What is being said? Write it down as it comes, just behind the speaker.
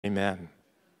Amen.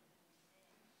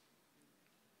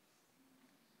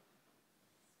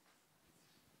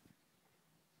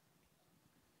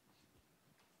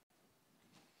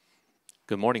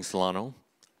 Good morning, Solano.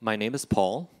 My name is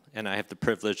Paul, and I have the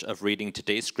privilege of reading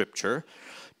today's scripture,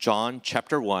 John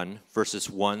chapter 1, verses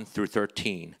 1 through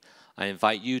 13. I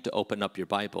invite you to open up your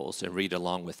Bibles and read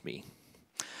along with me.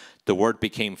 The Word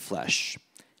became flesh.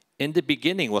 In the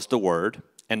beginning was the Word,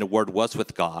 and the Word was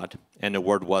with God, and the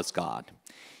Word was God.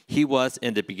 He was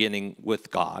in the beginning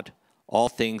with God. All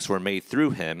things were made through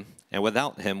him, and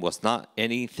without him was not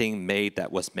anything made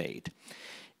that was made.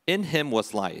 In him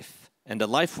was life, and the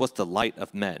life was the light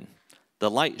of men.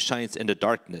 The light shines in the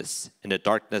darkness, and the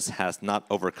darkness has not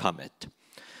overcome it.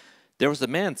 There was a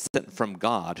man sent from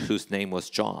God whose name was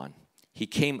John. He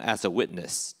came as a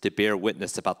witness to bear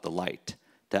witness about the light,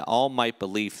 that all might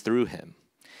believe through him.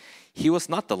 He was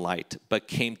not the light, but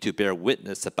came to bear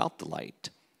witness about the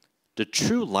light. The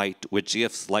true light, which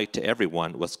gives light to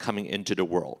everyone, was coming into the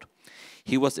world.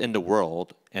 He was in the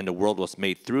world, and the world was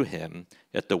made through him,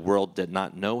 yet the world did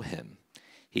not know him.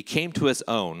 He came to his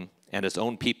own, and his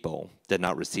own people did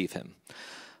not receive him.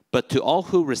 But to all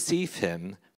who received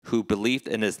him, who believed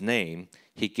in his name,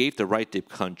 he gave the right to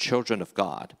become children of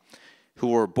God, who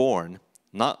were born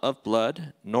not of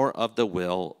blood, nor of the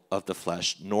will of the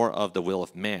flesh, nor of the will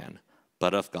of man,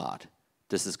 but of God.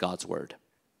 This is God's word.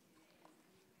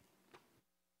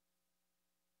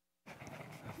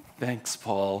 Thanks,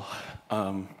 Paul.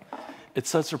 It's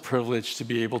such a privilege to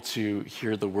be able to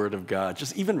hear the word of God,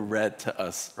 just even read to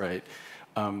us, right?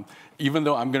 Even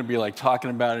though I'm going to be like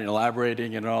talking about it and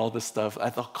elaborating and all this stuff,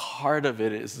 at the heart of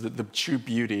it is the true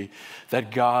beauty that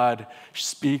God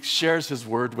speaks, shares his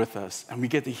word with us, and we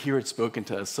get to hear it spoken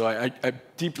to us. So I'm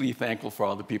deeply thankful for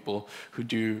all the people who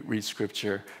do read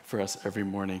scripture for us every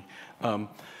morning.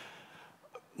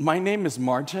 My name is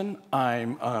Martin.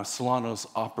 I'm Solano's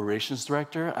operations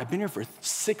director. I've been here for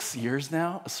 6 years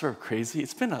now. It's sort of crazy.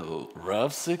 It's been a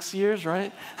rough 6 years,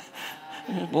 right?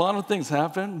 A lot of things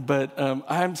happen, but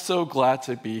I'm so glad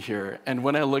to be here. And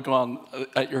when I look on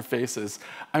at your faces,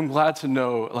 I'm glad to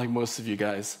know, like most of you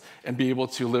guys, and be able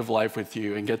to live life with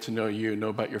you and get to know you, know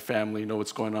about your family, know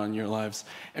what's going on in your lives,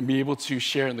 and be able to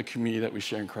share in the community that we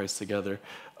share in Christ together.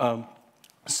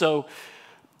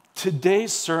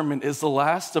 Today's sermon is the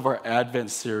last of our Advent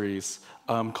series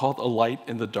called A Light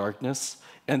in the Darkness.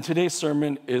 And today's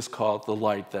sermon is called The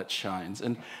Light That Shines.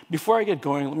 And before I get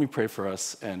going, let me pray for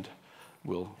us and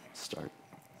we'll start.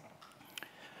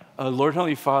 Lord,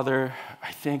 Heavenly Father,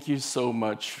 I thank you so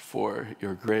much for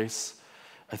your grace.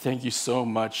 I thank you so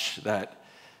much that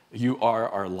you are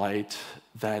our light,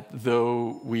 that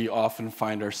though we often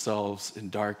find ourselves in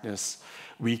darkness,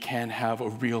 we can have a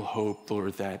real hope,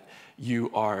 Lord, that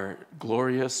you are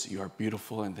glorious, you are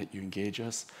beautiful, and that you engage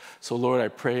us. So, Lord, I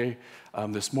pray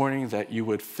this morning that you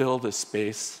would fill this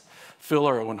space, fill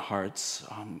our own hearts,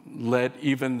 let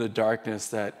even the darkness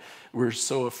that we're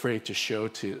so afraid to show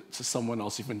to someone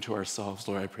else, even to ourselves,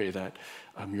 Lord, I pray that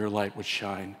your light would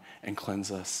shine and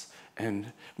cleanse us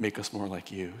and make us more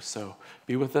like you. So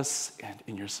be with us, and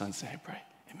in your Son's name I pray.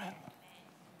 Amen.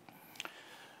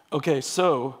 Okay,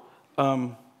 so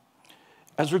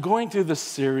as we're going through this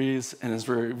series, and as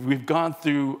we've gone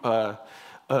through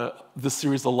the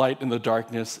series, The Light in the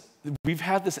Darkness, we've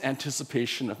had this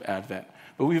anticipation of Advent,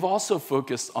 but we've also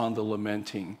focused on the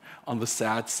lamenting, on the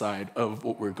sad side of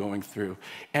what we're going through,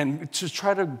 and to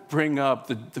try to bring up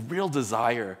the real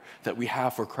desire that we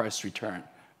have for Christ's return,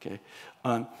 okay?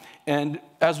 And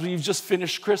as we've just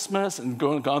finished Christmas and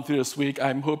gone through this week,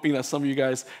 I'm hoping that some of you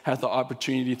guys had the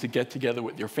opportunity to get together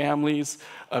with your families.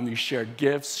 You shared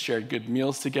gifts, shared good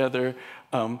meals together.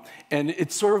 And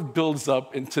it sort of builds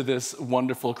up into this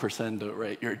wonderful crescendo,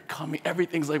 right? You're coming,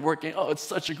 everything's like working. Oh, it's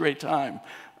such a great time.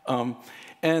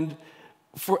 And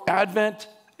for Advent,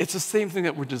 it's the same thing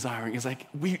that we're desiring. It's like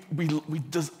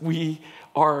we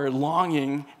are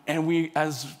longing, and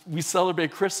as we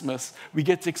celebrate Christmas, we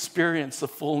get to experience the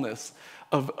fullness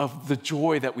of the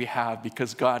joy that we have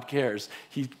because God cares.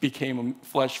 He became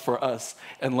flesh for us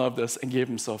and loved us and gave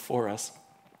himself for us.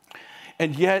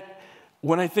 And yet,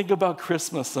 when I think about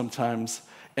Christmas sometimes,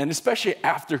 and especially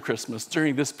after Christmas,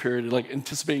 during this period, like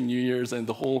anticipating New Year's and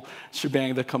the whole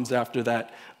shebang that comes after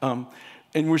that,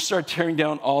 and we start tearing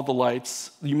down all the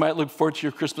lights. You might look forward to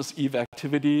your Christmas Eve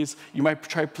activities. You might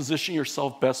try to position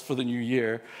yourself best for the new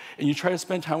year. And you try to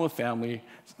spend time with family,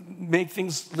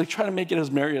 try to make it as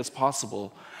merry as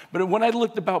possible. But when I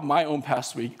looked about my own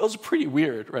past week, it was pretty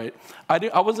weird, right?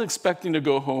 I wasn't expecting to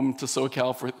go home to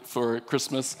SoCal for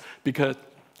Christmas because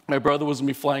My brother was going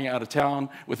to be flying out of town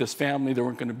with his family. They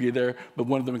weren't going to be there, but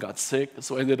one of them got sick,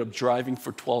 so I ended up driving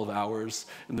for 12 hours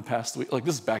in the past week. Like,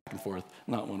 this is back and forth,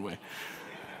 not one way.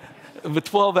 But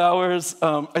 12 hours,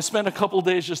 I spent a couple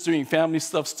days just doing family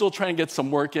stuff, still trying to get some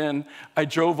work in. I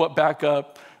drove back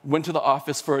up, went to the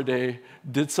office for a day,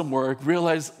 did some work,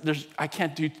 realized I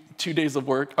can't do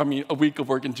a week of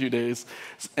work in 2 days.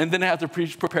 And then I had to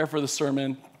prepare for the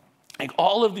sermon. Like,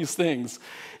 all of these things,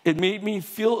 it made me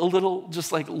feel a little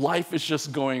just like life is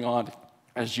just going on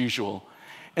as usual.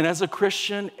 And as a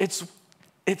Christian,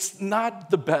 it's not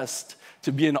the best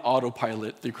to be an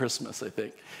autopilot through Christmas, I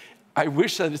think. I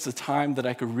wish that it's a time that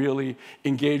I could really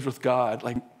engage with God,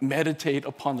 like meditate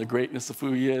upon the greatness of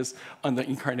who he is, on the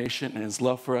incarnation and his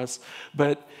love for us.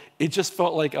 But it just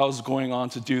felt like I was going on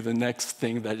to do the next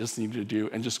thing that I just needed to do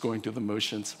and just going through the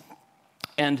motions.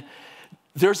 And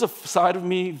there's a side of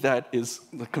me that is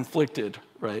conflicted,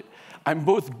 right? I'm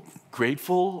both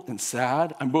grateful and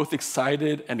sad. I'm both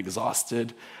excited and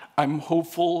exhausted. I'm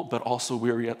hopeful, but also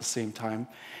weary at the same time.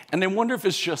 And I wonder if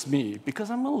it's just me, because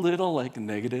I'm a little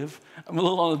negative. I'm a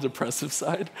little on the depressive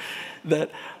side,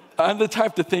 that I'm the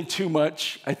type to think too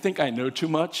much. I think I know too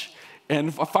much.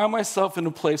 And I find myself in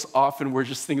a place often where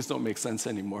just things don't make sense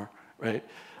anymore, right?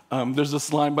 There's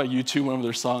this line by U2, one of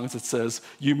their songs, that says,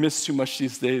 "You miss too much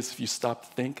these days if you stop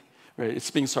to think," right?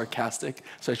 It's being sarcastic,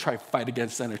 so I try to fight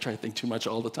against that, and I try to think too much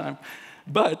all the time.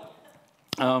 But,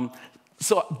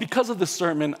 so because of this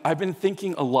sermon, I've been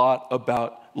thinking a lot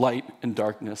about light and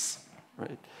darkness,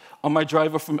 right? On my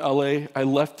drive up from LA, I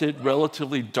left it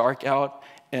relatively dark out,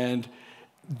 and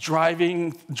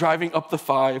driving up the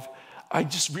 5, I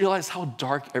just realized how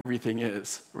dark everything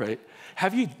is, right?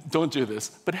 Don't do this,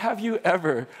 but have you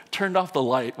ever turned off the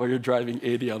light while you're driving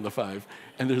 80 on the 5?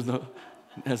 And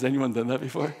has anyone done that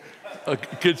before?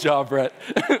 Good job, Brett.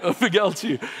 Miguel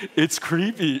too. It's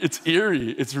creepy, it's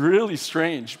eerie, it's really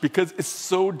strange because it's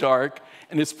so dark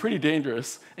and it's pretty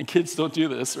dangerous, and kids don't do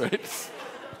this, right?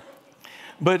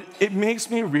 But it makes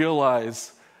me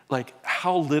realize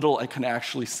how little I can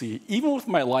actually see, even with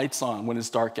my lights on when it's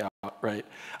dark out, right?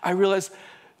 I realize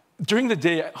during the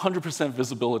day, 100%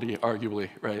 visibility, arguably,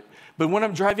 right? But when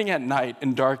I'm driving at night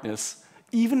in darkness,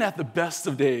 even at the best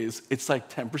of days, it's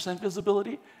 10%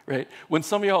 visibility, right? When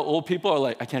some of y'all old people are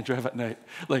like, "I can't drive at night,"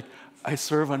 I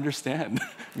sort of understand.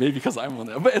 Maybe because I'm on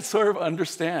that, but I sort of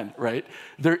understand, right?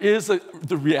 There is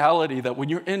the reality that when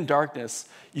you're in darkness,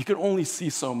 you can only see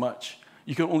so much.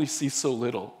 You can only see so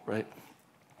little, right?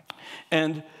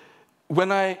 And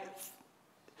when I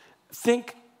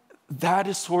think that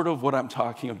is sort of what I'm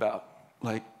talking about.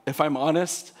 If I'm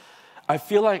honest, I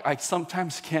feel like I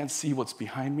sometimes can't see what's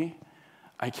behind me.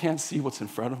 I can't see what's in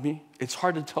front of me. It's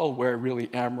hard to tell where I really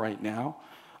am right now.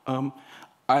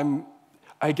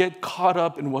 I get caught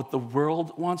up in what the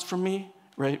world wants from me,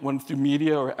 right? Through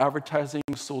media or advertising,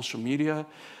 social media,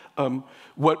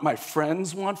 what my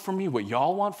friends want from me, what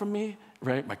y'all want from me,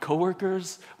 right? My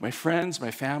coworkers, my friends,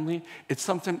 my family. It's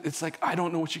like, I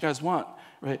don't know what you guys want,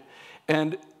 right?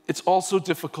 And it's also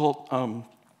difficult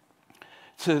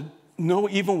to know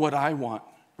even what I want,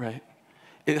 right?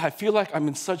 I feel like I'm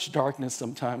in such darkness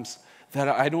sometimes that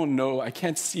I don't know. I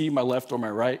can't see my left or my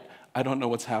right. I don't know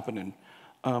what's happening.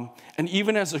 And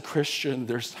even as a Christian,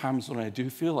 there's times when I do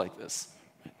feel like this.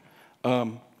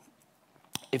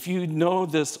 If you know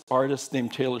this artist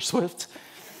named Taylor Swift,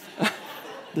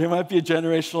 there might be a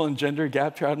generational and gender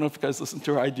gap here. I don't know if you guys listen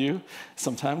to her. I do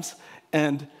sometimes.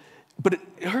 But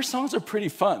her songs are pretty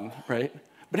fun, right?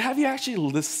 But have you actually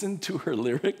listened to her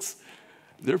lyrics?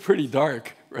 They're pretty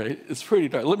dark, right? It's pretty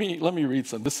dark. Let me read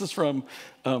some. This is from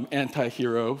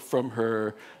Anti-Hero from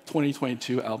her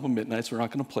 2022 album, Midnights. We're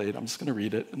not going to play it. I'm just going to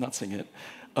read it and not sing it.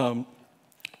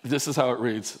 This is how it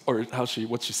reads, or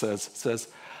what she says. It says,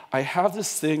 "I have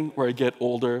this thing where I get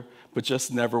older, but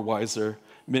just never wiser.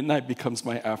 Midnight becomes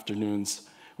my afternoons.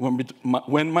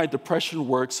 When my depression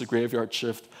works a graveyard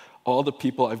shift, all the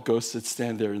people I've ghosted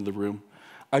stand there in the room.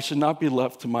 I should not be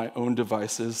left to my own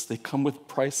devices. They come with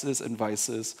prices and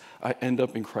vices. I end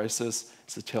up in crisis.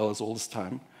 It's a tale as old as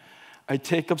time. I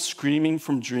take up screaming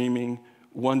from dreaming.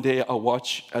 One day I'll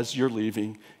watch as you're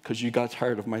leaving because you got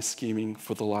tired of my scheming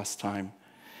for the last time.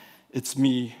 It's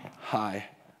me, hi.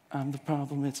 I'm the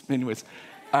problem,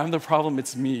 I'm the problem,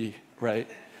 it's me, right?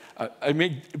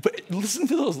 But listen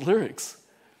to those lyrics.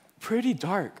 Pretty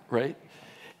dark, right?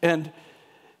 And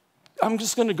I'm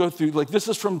just going to go through, this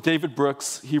is from David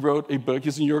Brooks. He wrote a book.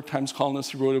 He's a New York Times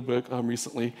columnist. He wrote a book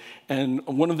recently. And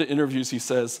in one of the interviews, he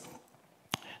says,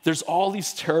 There's all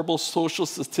these terrible social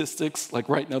statistics, like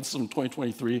right now, this is in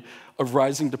 2023, of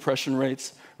rising depression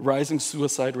rates, rising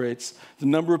suicide rates. The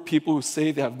number of people who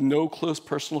say they have no close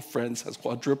personal friends has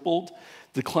quadrupled,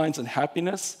 declines in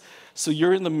happiness. So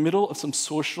you're in the middle of some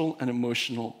social and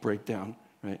emotional breakdown,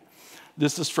 right?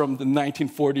 This is from the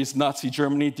 1940s Nazi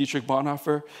Germany, Dietrich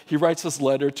Bonhoeffer. He writes this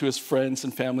letter to his friends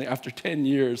and family after 10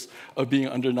 years of being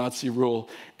under Nazi rule.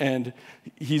 And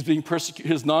he's being persecuted.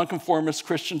 His nonconformist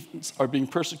Christians are being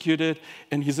persecuted,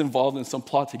 and he's involved in some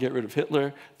plot to get rid of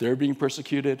Hitler. They're being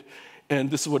persecuted.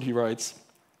 And this is what he writes.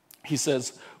 He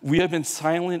says, "We have been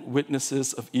silent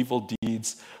witnesses of evil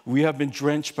deeds. We have been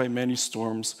drenched by many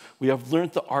storms. We have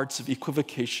learned the arts of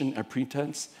equivocation and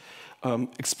pretense.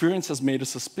 Experience has made us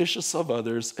suspicious of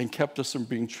others and kept us from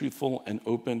being truthful and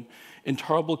open.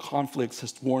 Intolerable conflicts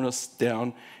has worn us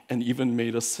down and even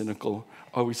made us cynical.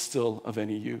 Are we still of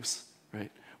any use?"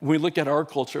 Right? When we look at our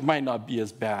culture, it might not be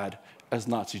as bad as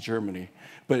Nazi Germany,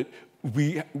 but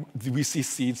we see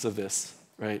seeds of this,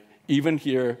 right? Even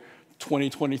here,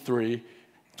 2023,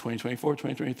 2024,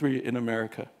 2023 in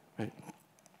America, right?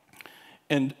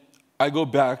 And I go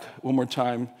back one more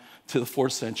time to the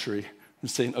 4th century.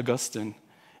 St. Augustine,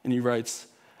 and he writes,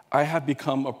 "I have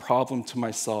become a problem to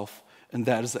myself, and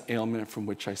that is the ailment from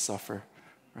which I suffer."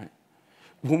 Right?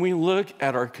 When we look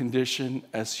at our condition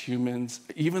as humans,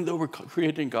 even though we're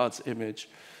created in God's image,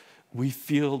 we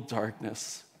feel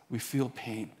darkness, we feel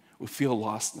pain, we feel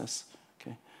lostness.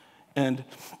 Okay? And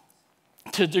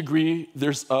to a degree,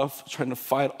 there's us trying to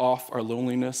fight off our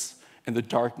loneliness and the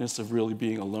darkness of really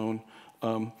being alone.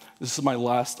 This is my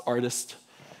last artist,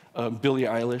 Billie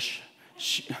Eilish.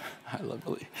 I love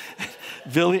Billie.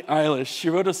 Billie Eilish, she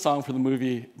wrote a song for the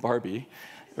movie Barbie,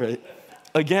 right?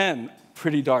 Again,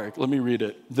 pretty dark. Let me read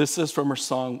it. This is from her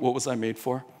song, What Was I Made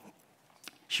For?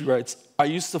 She writes, "I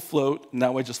used to float,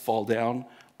 now I just fall down.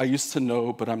 I used to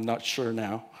know, but I'm not sure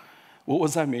now. What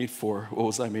was I made for? What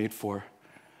was I made for?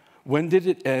 When did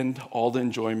it end, all the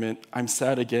enjoyment? I'm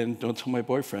sad again, don't tell my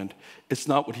boyfriend. It's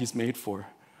not what he's made for.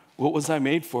 What was I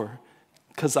made for?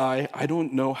 Because I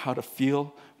don't know how to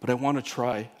feel, but I want to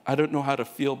try. I don't know how to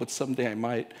feel, but someday I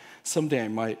might. Someday I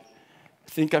might. I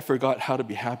think I forgot how to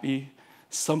be happy.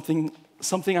 Something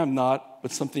I'm not,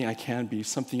 but something I can be.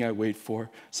 Something I wait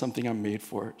for. Something I'm made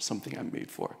for. Something I'm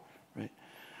made for." Right?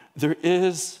 There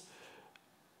is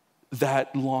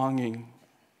that longing.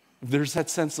 There's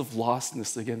that sense of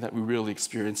lostness, again, that we really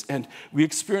experience. And we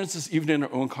experience this even in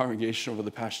our own congregation over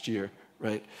the past year.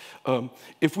 Right?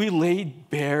 If we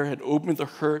laid bare and opened the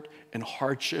hurt and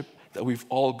hardship that we've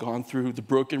all gone through, the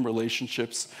broken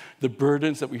relationships, the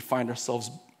burdens that we find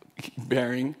ourselves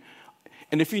bearing,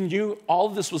 and if you knew all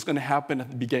of this was going to happen at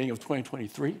the beginning of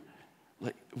 2023,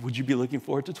 like, would you be looking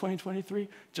forward to 2023?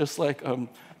 Just like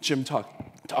Jim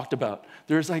talked about.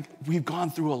 We've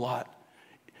gone through a lot.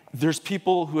 There's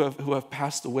people who have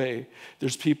passed away.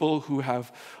 There's people who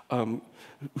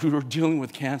are dealing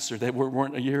with cancer that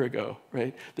weren't a year ago,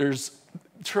 right? There's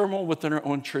turmoil within our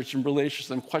own church and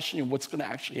relationships and questioning what's going to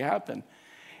actually happen.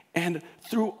 And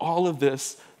through all of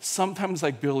this, sometimes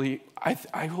like Billy,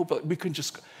 I hope that we can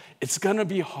just, it's going to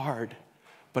be hard,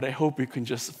 but I hope we can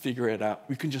just figure it out.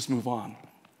 We can just move on.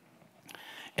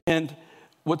 And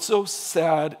what's so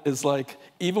sad is like,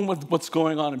 even with what's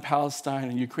going on in Palestine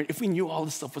and Ukraine, if we knew all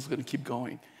this stuff was going to keep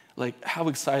going, like how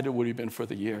excited would we have been for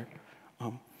the year?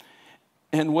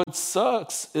 And what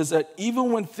sucks is that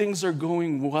even when things are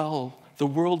going well, the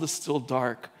world is still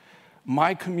dark.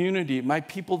 My community, my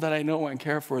people that I know and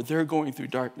care for, they're going through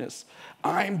darkness.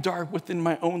 I'm dark within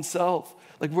my own self.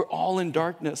 Like we're all in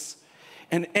darkness.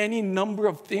 And any number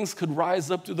of things could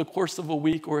rise up through the course of a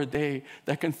week or a day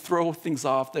that can throw things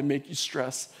off, that make you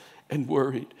stressed and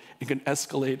worried. It can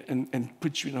escalate and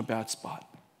put you in a bad spot.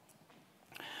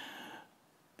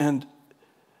 And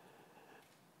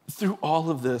through all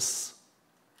of this,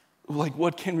 like,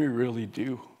 what can we really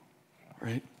do,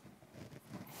 right?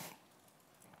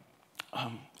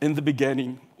 In the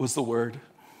beginning was the Word,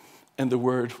 and the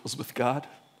Word was with God,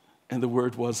 and the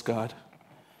Word was God.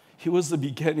 He was in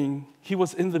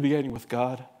the beginning with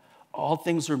God. All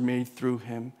things were made through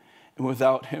him, and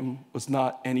without him was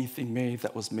not anything made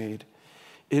that was made.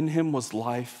 In him was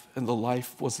life, and the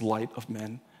life was light of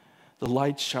men. The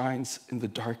light shines in the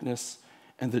darkness,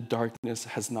 and the darkness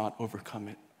has not overcome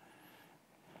it.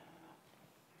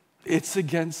 It's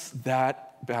against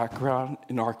that background,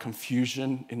 in our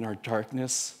confusion, in our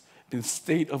darkness, in the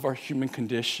state of our human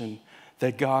condition,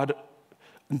 that God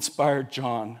inspired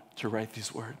John to write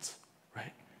these words,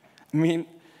 right? I mean,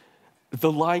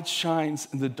 the light shines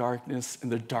in the darkness,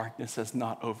 and the darkness has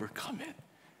not overcome it.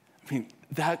 I mean,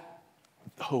 that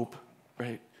hope,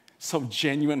 right? some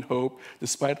genuine hope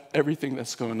despite everything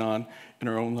that's going on in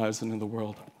our own lives and in the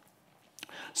world.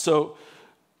 So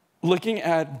looking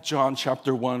at John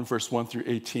chapter 1, verse 1 through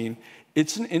 18,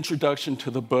 it's an introduction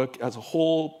to the book as a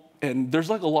whole. And there's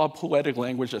like a lot of poetic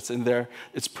language that's in there.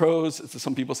 It's prose.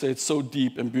 Some people say it's so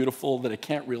deep and beautiful that it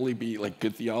can't really be like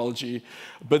good theology.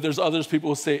 But there's others people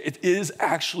who say it is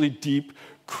actually deep,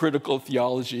 critical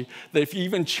theology, that if you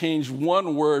even change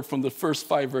one word from the first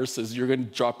 5 verses, you're going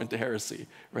to drop into heresy,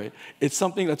 right? It's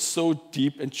something that's so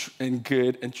deep and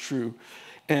good and true.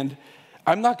 And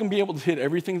I'm not going to be able to hit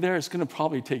everything there. It's going to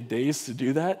probably take days to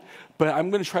do that. But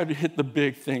I'm going to try to hit the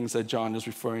big things that John is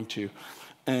referring to.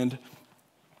 And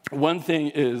the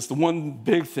one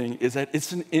big thing is that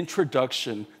it's an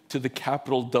introduction to the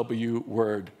capital W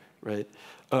word, right?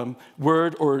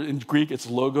 Word, or in Greek it's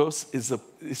logos, is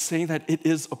saying that it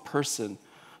is a person.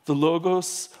 The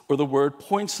logos, or the word,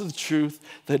 points to the truth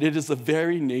that it is the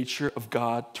very nature of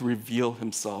God to reveal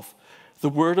himself. The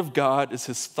word of God is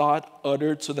his thought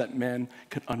uttered so that men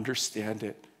can understand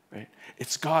it, right?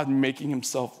 It's God making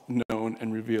himself known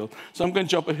and revealed. So I'm going to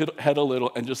jump ahead a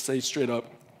little and just say straight up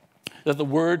that the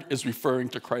word is referring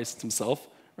to Christ himself,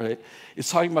 right? It's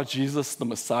talking about Jesus, the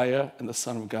Messiah, and the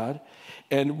Son of God.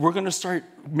 And we're going to start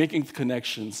making the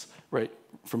connections, right,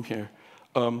 from here.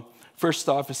 First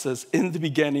off, it says, in the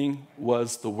beginning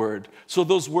was the Word. So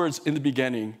those words, in the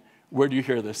beginning, where do you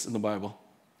hear this in the Bible?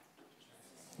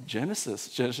 Genesis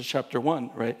chapter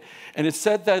 1, right? And it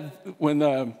said that when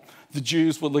the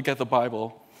Jews would look at the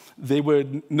Bible, they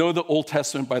would know the Old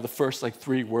Testament by the first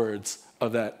 3 words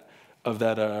of that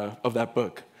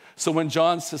book. So when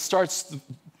John starts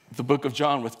the book of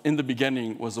John with "in the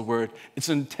beginning was the Word," it's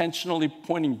intentionally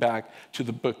pointing back to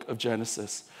the book of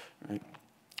Genesis. Right?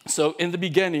 So in the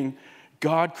beginning,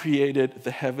 God created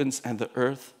the heavens and the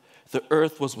earth. The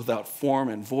earth was without form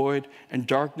and void, and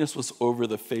darkness was over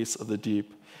the face of the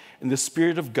deep. And the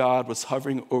Spirit of God was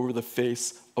hovering over the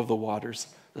face of the waters.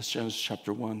 That's Genesis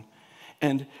chapter 1.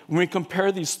 And when we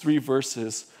compare these 3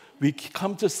 verses, we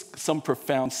come to some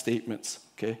profound statements,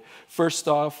 okay? First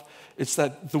off, it's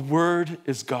that the Word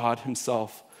is God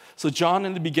himself. So John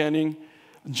in the beginning,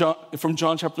 from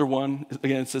John chapter 1,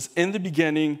 again, it says, in the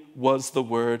beginning was the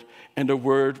Word, and the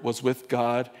Word was with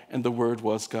God, and the Word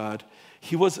was God.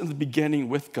 He was in the beginning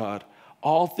with God.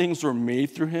 All things were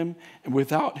made through him, and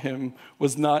without him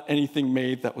was not anything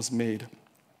made that was made.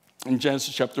 In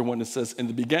Genesis chapter 1, it says, in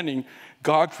the beginning,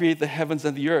 God created the heavens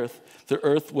and the earth. The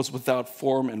earth was without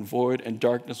form and void, and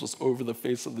darkness was over the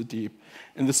face of the deep.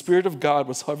 And the Spirit of God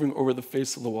was hovering over the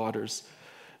face of the waters.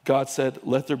 God said,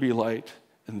 let there be light,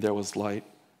 and there was light.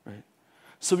 Right?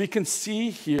 So we can see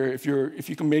here, if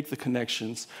you can make the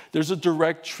connections, there's a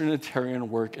direct Trinitarian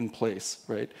work in place,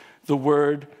 right? The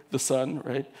Word, the Son,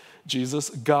 right? Jesus,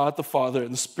 God the Father,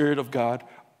 and the Spirit of God.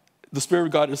 The Spirit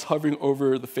of God is hovering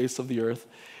over the face of the earth,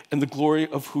 and the glory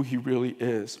of who he really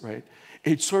is, right?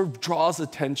 It sort of draws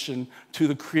attention to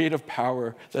the creative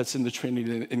power that's in the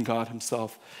Trinity, in God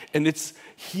himself. And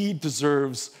he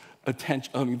deserves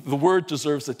attention. The Word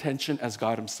deserves attention as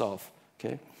God himself,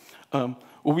 okay?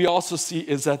 What we also see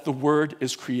is that the Word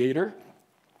is creator.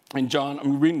 And John,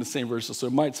 I'm reading the same verses, so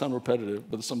it might sound repetitive,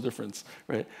 but there's some difference,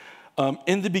 right?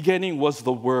 In the beginning was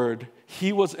the Word.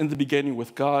 He was in the beginning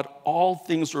with God. All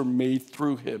things were made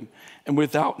through him. And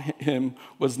without him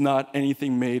was not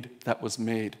anything made that was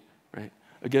made, right?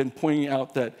 Again, pointing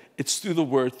out that it's through the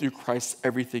Word, through Christ,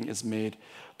 everything is made.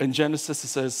 In Genesis, it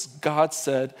says, God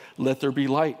said, let there be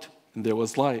light. And there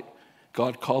was light.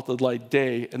 God called the light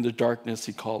day, and the darkness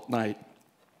he called night.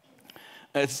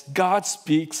 As God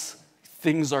speaks,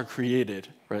 things are created,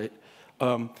 right?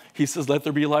 He says, let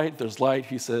there be light. There's light.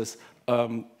 He says,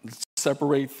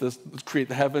 create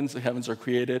the heavens are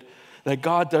created. That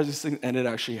God does these things, and it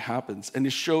actually happens. And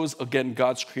it shows, again,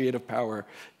 God's creative power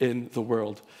in the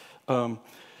world.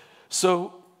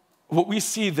 So what we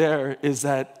see there is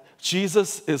that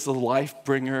Jesus is the life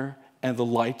bringer and the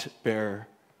light bearer.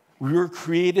 We were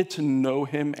created to know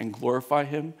him and glorify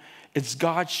him. It's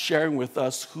God sharing with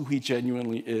us who he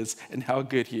genuinely is and how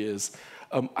good he is.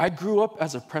 I grew up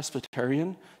as a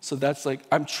Presbyterian, so that's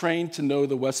I'm trained to know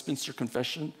the Westminster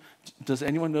Confession. Does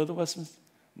anyone know the Westminster?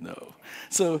 No.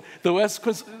 So the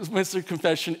Westminster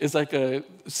Confession is like a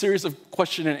series of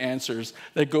question and answers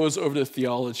that goes over the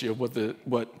theology of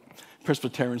what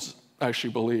Presbyterians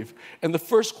actually believe. And the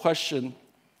first question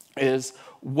is,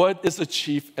 what is the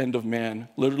chief end of man?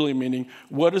 Literally meaning,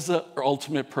 what is the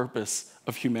ultimate purpose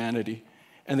of humanity?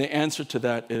 And the answer to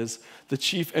that is, the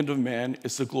chief end of man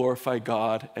is to glorify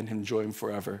God and enjoy him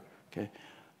forever. Okay?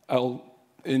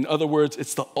 In other words,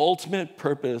 it's the ultimate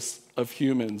purpose of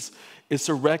humans is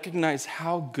to recognize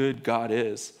how good God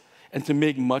is and to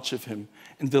make much of him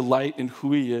and delight in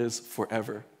who he is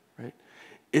forever, right?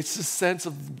 It's a sense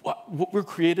of what we're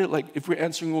created, like if we're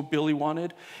answering what Billy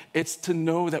wanted, it's to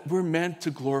know that we're meant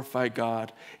to glorify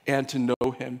God and to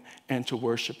know him and to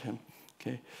worship him,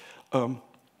 okay?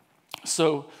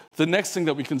 So the next thing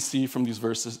that we can see from these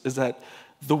verses is that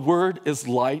the word is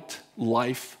light,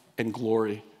 life, and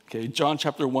glory. Okay, John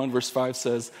chapter 1, verse 5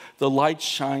 says, the light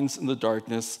shines in the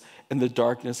darkness, and the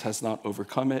darkness has not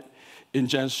overcome it. In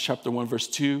Genesis chapter 1, verse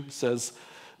 2 says,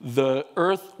 the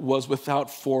earth was without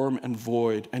form and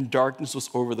void, and darkness was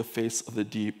over the face of the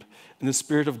deep, and the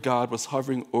Spirit of God was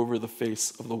hovering over the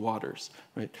face of the waters,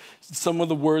 right? Some of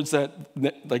the words that,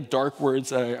 like dark words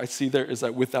that I see there is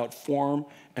that without form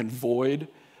and void,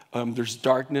 there's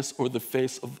darkness over the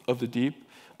face of the deep,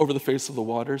 over the face of the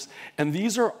waters. And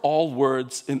these are all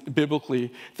words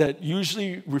biblically that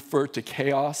usually refer to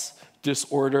chaos,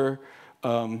 disorder,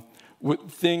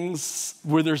 with things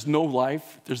where there's no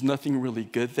life, there's nothing really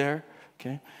good there,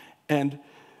 okay?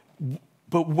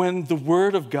 But when the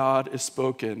word of God is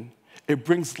spoken, it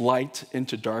brings light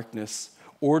into darkness,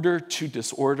 order to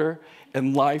disorder,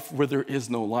 and life where there is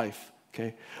no life,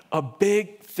 okay? A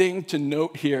big thing to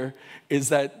note here is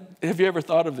that, have you ever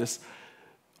thought of this?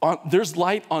 There's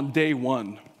light on day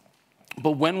one,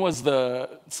 but when was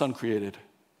the sun created?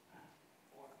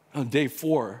 On day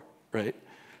 4, right?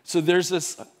 So there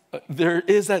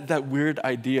is that weird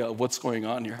idea of what's going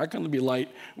on here. How can there be light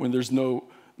when there's no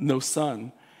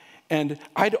sun? And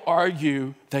I'd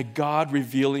argue that God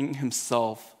revealing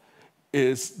himself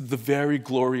is the very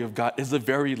glory of God, is the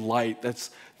very light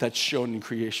that's shown in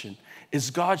creation. Is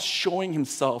God showing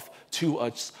himself to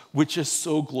us, which is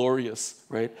so glorious,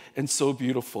 right? And so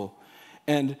beautiful.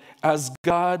 And as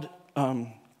God,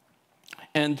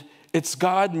 and it's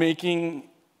God revealing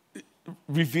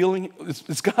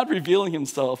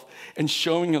himself and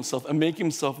showing himself and making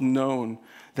himself known.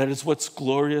 That is what's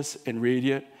glorious and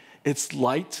radiant. It's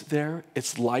light there,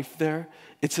 it's life there,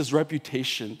 it's his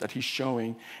reputation that he's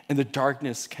showing, and the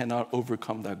darkness cannot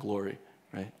overcome that glory,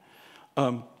 right?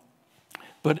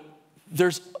 But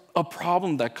there's a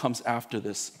problem that comes after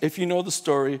this. If you know the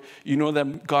story, you know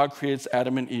that God creates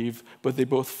Adam and Eve, but they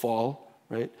both fall,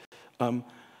 right?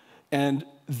 And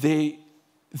they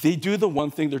do the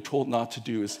one thing they're told not to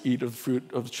do, is eat of the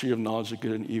fruit of the tree of knowledge of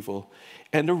good and evil.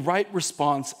 And the right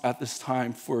response at this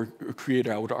time for a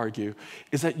creator, I would argue,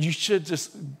 is that you should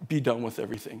just be done with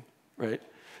everything, right?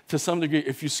 To some degree,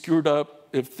 if you screwed up,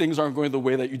 if things aren't going the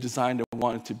way that you designed and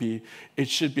wanted to be, it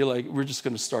should be like, we're just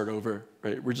going to start over,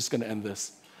 right? We're just going to end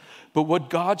this. But what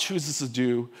God chooses to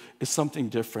do is something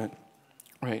different,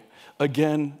 right?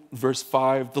 Again, verse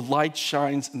 5, the light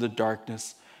shines in the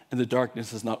darkness, and the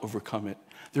darkness has not overcome it.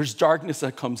 There's darkness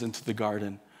that comes into the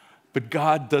garden, but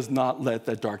God does not let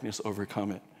that darkness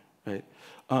overcome it, right?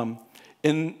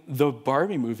 In the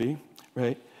Barbie movie,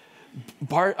 right?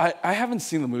 I haven't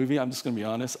seen the movie, I'm just gonna be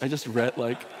honest. I just read,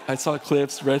 I saw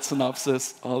clips, read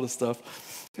synopsis, all this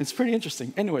stuff. It's pretty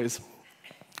interesting. Anyways,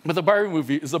 but the Barbie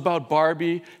movie is about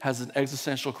Barbie has an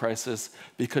existential crisis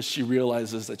because she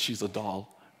realizes that she's a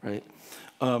doll, right?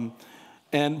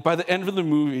 And by the end of the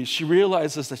movie, she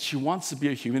realizes that she wants to be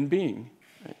a human being.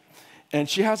 And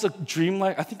she has a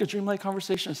dreamlike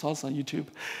conversation, I saw this on YouTube,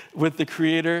 with the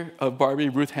creator of Barbie,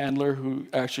 Ruth Handler, who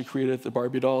actually created the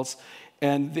Barbie dolls.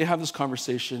 And they have this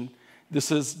conversation. This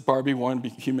is Barbie wanting to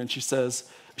be human. She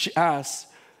asks,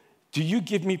 do you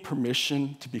give me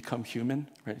permission to become human?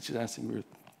 Right? She's asking Ruth.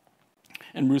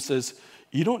 And Ruth says,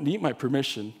 you don't need my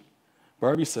permission.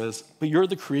 Barbie says, but you're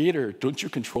the creator. Don't you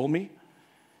control me?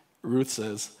 Ruth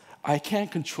says, I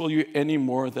can't control you any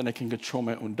more than I can control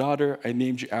my own daughter. I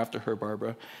named you after her,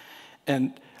 Barbara.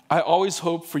 And I always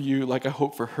hope for you like I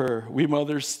hope for her. We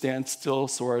mothers stand still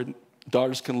so our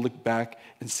daughters can look back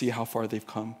and see how far they've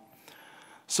come.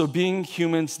 So being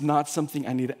human's not something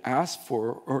I need to ask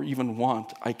for or even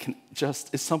want.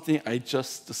 It's something I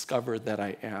just discovered that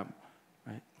I am,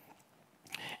 right?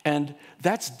 And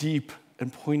that's deep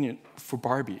and poignant for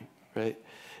Barbie, right?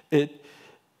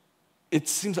 It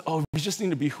seems, we just need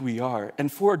to be who we are. And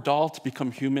for a doll to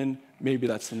become human, maybe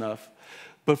that's enough.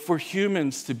 But for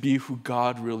humans to be who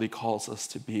God really calls us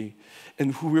to be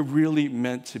and who we're really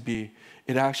meant to be,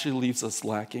 it actually leaves us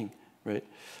lacking, right?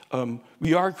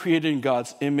 We are created in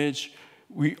God's image.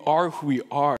 We are who we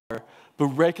are, but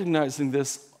recognizing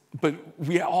this, but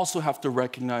we also have to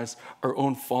recognize our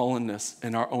own fallenness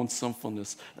and our own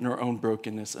sinfulness and our own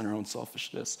brokenness and our own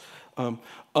selfishness.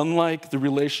 Unlike the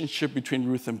relationship between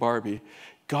Ruth and Barbie,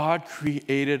 God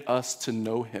created us to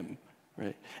know him,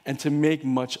 right? And to make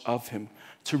much of him,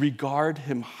 to regard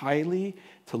him highly,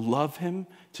 to love him,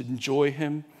 to enjoy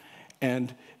him,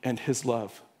 and his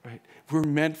love, right? We're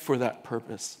meant for that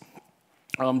purpose.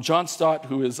 John Stott,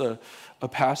 who is a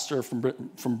pastor from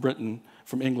Britain,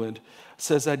 from England,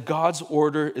 says that God's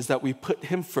order is that we put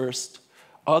him first,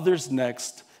 others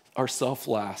next, ourselves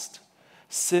last.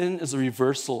 Sin is a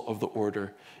reversal of the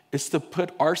order. It's to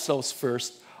put ourselves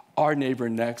first, our neighbor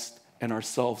next, and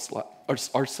ourselves. We'll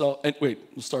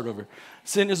start over.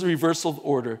 Sin is a reversal of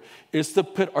order. It's to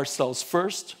put ourselves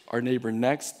first, our neighbor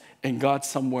next, and God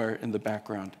somewhere in the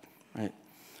background, right?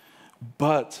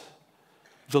 But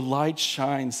the light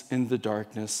shines in the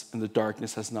darkness, and the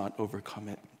darkness has not overcome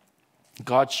it.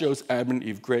 God shows Adam and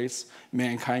Eve grace,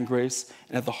 mankind grace,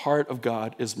 and at the heart of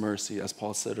God is mercy, as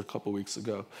Paul said a couple weeks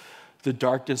ago. The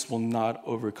darkness will not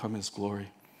overcome his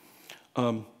glory.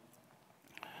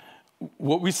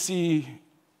 What we see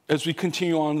as we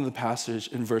continue on in the passage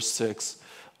in verse 6,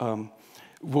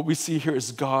 what we see here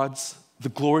is the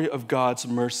glory of God's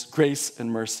grace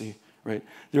and mercy. Right?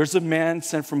 There's a man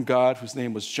sent from God whose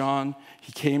name was John.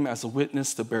 He came as a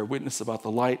witness to bear witness about the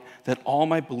light, that all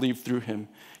might believe through him.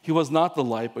 He was not the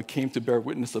light, but came to bear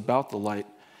witness about the light.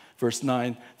 Verse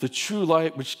 9, the true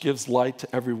light which gives light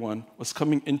to everyone was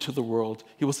coming into the world.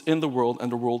 He was in the world,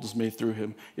 and the world was made through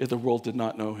him, yet the world did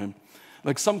not know him.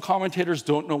 Like, some commentators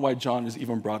don't know why John is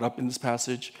even brought up in this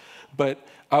passage, but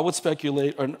I would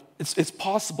speculate, or it's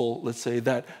possible, let's say,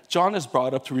 that John is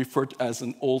brought up to refer to as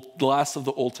the last of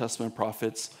the Old Testament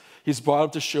prophets. He's brought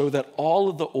up to show that all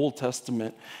of the Old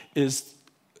Testament it's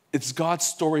God's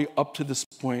story up to this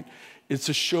point. It's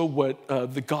to show what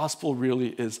the gospel really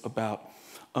is about.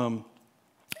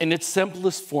 In its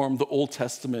simplest form, the Old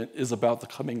Testament is about the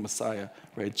coming Messiah,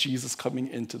 right? Jesus coming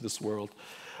into this world.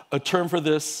 A term for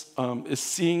this is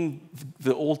seeing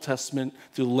the Old Testament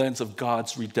through the lens of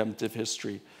God's redemptive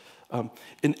history.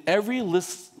 In every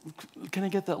list, can I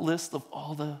get that list of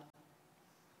all the?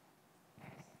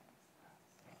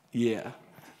 Yeah.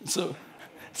 So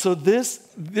this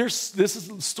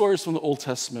is stories from the Old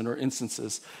Testament, or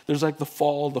instances. There's like the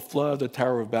fall, the flood, the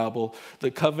Tower of Babel,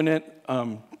 the covenant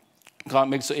God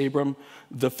makes to Abram,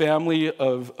 the family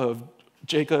of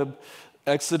Jacob,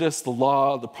 Exodus, the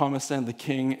law, the promised land, the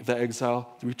king, the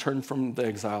exile, the return from the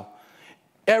exile.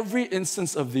 Every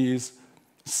instance of these,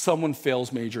 someone fails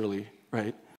majorly,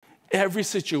 right? Every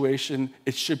situation,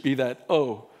 it should be that,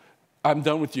 oh, I'm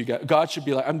done with you guys. God should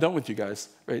be like, I'm done with you guys,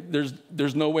 right?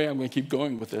 There's no way I'm going to keep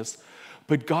going with this.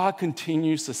 But God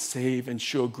continues to save and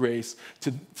show grace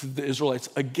to the Israelites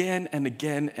again and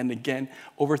again and again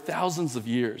over thousands of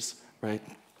years, right?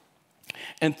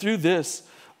 And through this,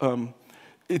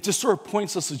 it just sort of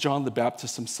points us to John the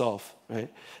Baptist himself,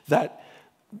 right? That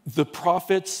the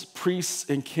prophets, priests,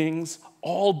 and kings,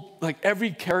 all, like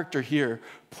every character here,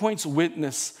 points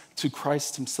witness to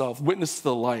Christ himself, witness to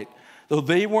the light. Though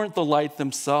they weren't the light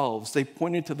themselves, they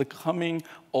pointed to the coming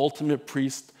ultimate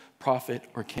priest, prophet,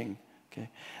 or king. Okay?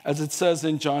 As it says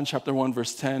in John chapter 1,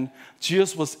 verse 10,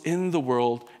 Jesus was in the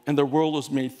world, and the world was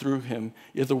made through him,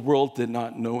 yet the world did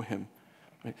not know him.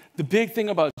 Right? The big thing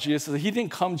about Jesus is that he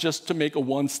didn't come just to make a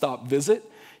one-stop visit.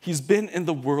 He's been in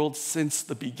the world since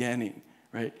the beginning,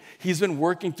 right? He's been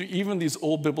working through even these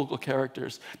old biblical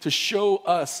characters to show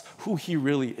us who he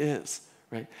really is,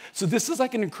 right? So this is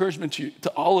like an encouragement to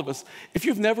all of us. If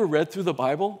you've never read through the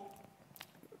Bible,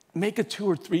 make a 2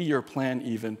 or 3 year plan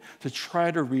even to try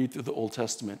to read through the Old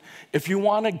Testament. If you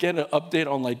want to get an update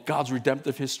on like God's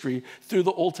redemptive history through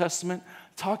the Old Testament,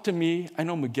 talk to me. I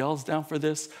know Miguel's down for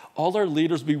this. All our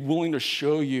leaders will be willing to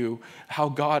show you how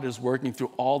God is working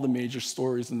through all the major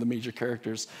stories and the major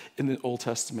characters in the Old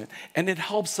Testament. And it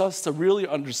helps us to really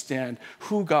understand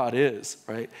who God is,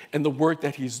 right? And the work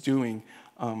that he's doing.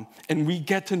 And we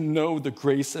get to know the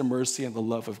grace and mercy and the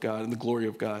love of God and the glory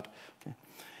of God. Okay?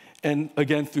 And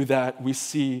again, through that, we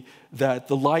see that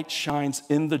the light shines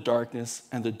in the darkness,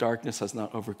 and the darkness has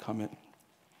not overcome it.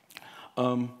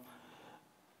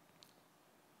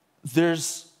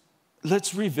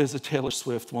 Let's revisit Taylor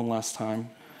Swift one last time.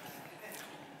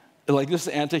 Like, this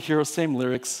is Anti-Hero, same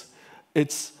lyrics.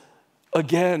 It's,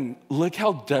 again, look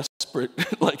how desperate,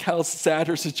 like how sad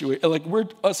her situation, like we're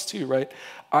us too, right?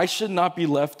 I should not be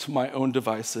left to my own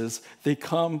devices. They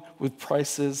come with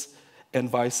prices and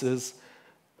vices.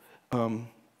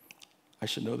 I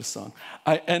should know this song.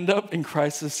 I end up in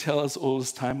crisis till as old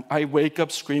as time. I wake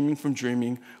up screaming from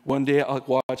dreaming. One day I'll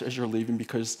watch as you're leaving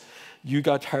because you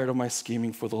got tired of my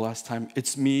scheming for the last time.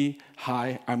 It's me.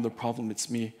 Hi, I'm the problem. It's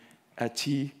me. At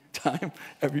tea time,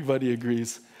 everybody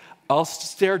agrees. I'll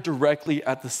stare directly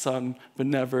at the sun, but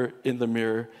never in the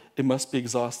mirror. It must be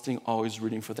exhausting, always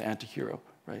rooting for the anti-hero,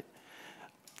 right?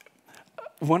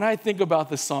 When I think about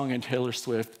this song and Taylor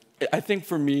Swift, I think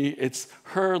for me, it's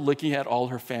her looking at all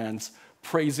her fans,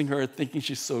 praising her, thinking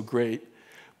she's so great.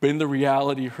 But in the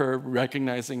reality, her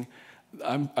recognizing,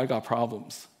 I got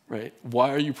problems, right?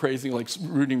 Why are you praising, like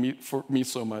rooting for me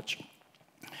so much?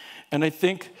 And I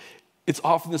think it's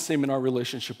often the same in our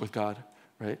relationship with God,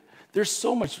 right? There's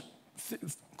so much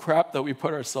crap that we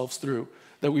put ourselves through,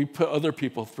 that we put other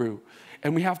people through.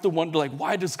 And we have to wonder, like,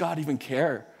 why does God even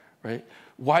care, right?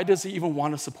 Why does he even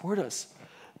want to support us?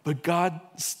 But God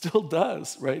still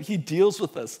does, right? He deals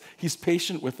with us. He's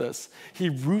patient with us. He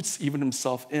roots even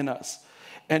himself in us.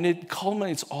 And it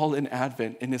culminates all in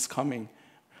Advent, in his coming.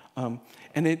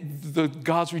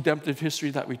 God's redemptive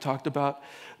history that we talked about,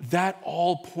 that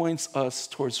all points us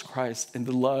towards Christ and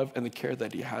the love and the care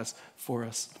that he has for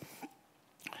us.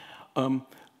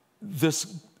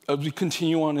 As we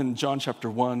continue on in John chapter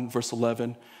 1, verse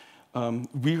 11,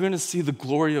 we're going to see the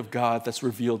glory of God that's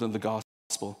revealed in the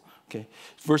gospel. Okay.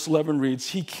 Verse 11 reads,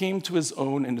 he came to his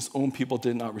own, and his own people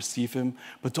did not receive him.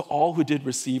 But to all who did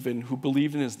receive him, who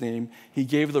believed in his name, he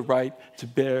gave the right to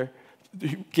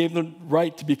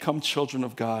become children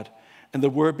of God. And the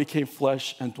word became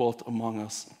flesh and dwelt among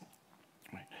us.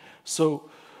 Right. So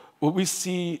what we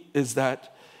see is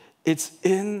that it's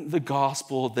in the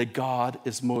gospel that God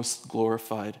is most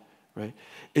glorified, right?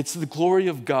 It's the glory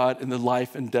of God in the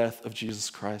life and death of Jesus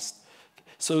Christ.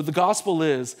 So the gospel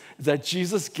is that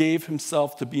Jesus gave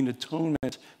himself to be an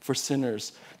atonement for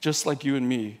sinners, just like you and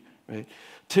me, right?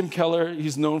 Tim Keller,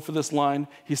 he's known for this line.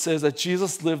 He says that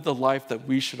Jesus lived the life that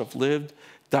we should have lived,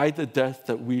 died the death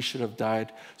that we should have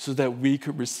died, so that we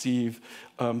could receive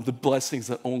the blessings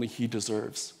that only he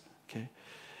deserves, okay?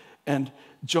 And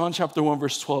John chapter 1,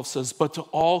 verse 12 says, but to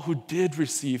all who did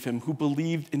receive him, who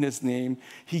believed in his name,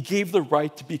 he gave the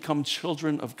right to become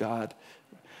children of God,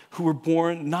 who were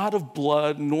born not of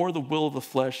blood, nor the will of the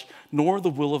flesh, nor the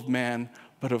will of man,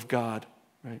 but of God,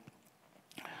 right?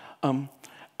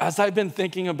 As I've been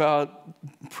thinking about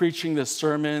preaching this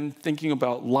sermon, thinking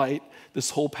about light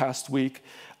this whole past week,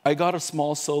 I got a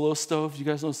small solo stove. You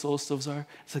guys know what solo stoves are?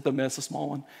 It's like it's a small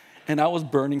one. And I was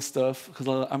burning stuff,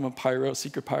 because I'm a pyro,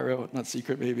 secret pyro, not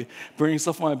secret maybe, burning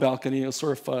stuff on my balcony. It was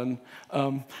sort of fun.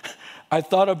 I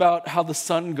thought about how the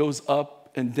sun goes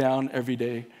up and down every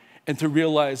day, and to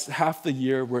realize half the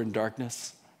year we're in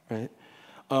darkness, right?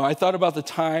 I thought about the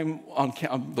time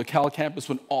on the Cal campus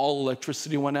when all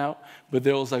electricity went out, but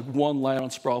there was like one light on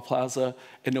Sproul Plaza,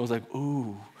 and it was like,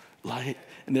 ooh, light.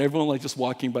 And everyone like just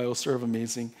walking by. It was sort of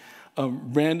amazing.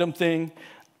 Random thing,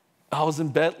 I was in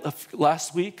bed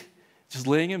last week, just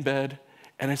laying in bed,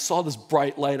 and I saw this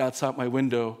bright light outside my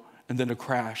window, and then a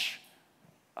crash.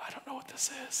 I don't know what this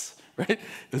is, right?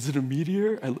 Is it a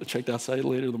meteor? I checked outside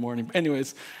later in the morning.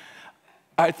 Anyways,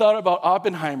 I thought about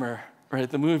Oppenheimer, right,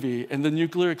 the movie, and the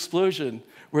nuclear explosion,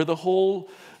 where the whole,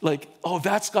 like, oh,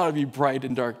 that's got to be bright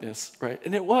in darkness, right?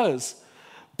 And it was.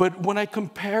 But when I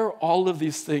compare all of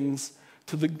these things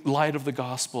to the light of the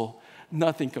gospel,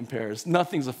 nothing compares.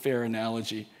 Nothing's a fair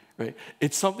analogy, right?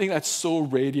 It's something that's so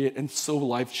radiant and so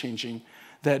life-changing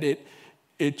that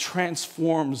it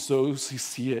transforms those who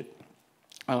see it.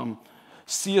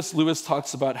 C.S. Lewis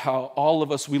talks about how all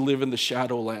of us, we live in the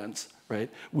shadowlands, right?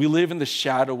 We live in the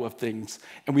shadow of things,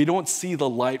 and we don't see the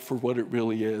light for what it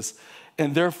really is.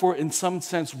 And therefore, in some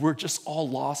sense, we're just all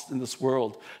lost in this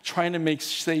world, trying to make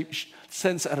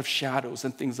sense out of shadows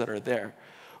and things that are there.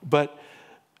 But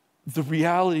the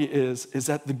reality is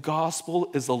that the gospel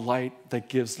is a light that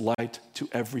gives light to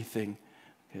everything.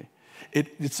 Okay?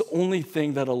 It's the only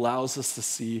thing that allows us to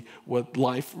see what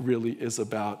life really is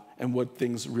about and what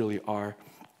things really are.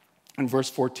 And verse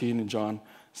 14 in John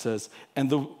says, and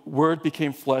the word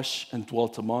became flesh and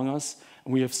dwelt among us,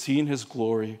 and we have seen his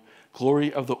glory,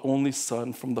 glory of the only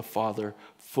Son from the Father,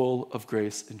 full of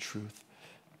grace and truth.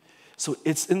 So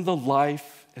it's in the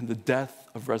life and the death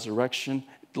of resurrection,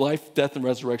 life, death, and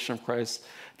resurrection of Christ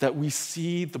that we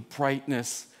see the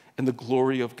brightness and the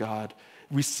glory of God.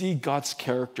 We see God's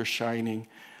character shining.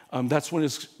 That's when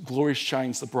his glory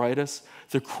shines the brightest.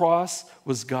 The cross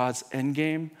was God's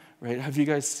endgame, right? Have you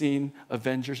guys seen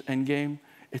Avengers Endgame?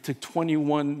 It took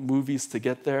 21 movies to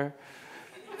get there,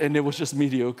 and it was just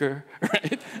mediocre,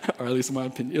 right? Or at least in my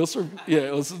opinion.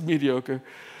 It was mediocre.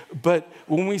 But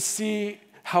when we see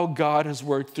how God has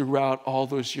worked throughout all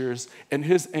those years, and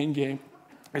his endgame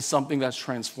is something that's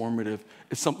transformative,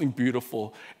 it's something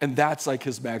beautiful, and that's like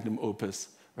his magnum opus,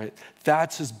 right?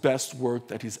 That's his best work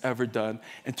that he's ever done.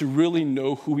 And to really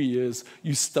know who he is,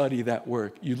 you study that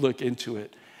work, you look into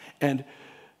it. And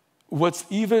what's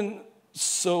even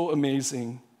so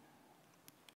amazing,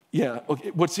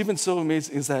 what's even so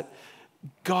amazing is that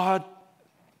God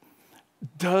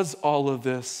does all of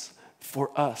this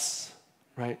for us,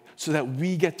 right? So that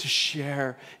we get to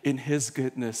share in his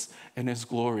goodness and his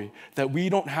glory, that we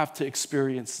don't have to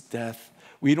experience death.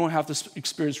 We don't have to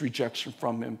experience rejection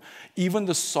from him. Even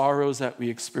the sorrows that we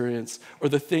experience or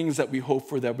the things that we hope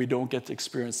for that we don't get to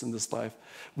experience in this life,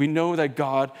 we know that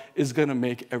God is going to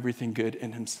make everything good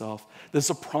in himself. There's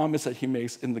a promise that he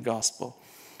makes in the gospel.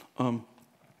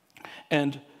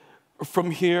 And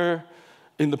from here,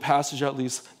 in the passage at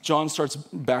least, John starts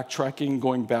backtracking,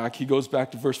 going back. He goes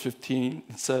back to verse 15.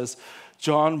 It says,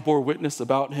 John bore witness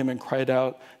about him and cried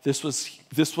out, this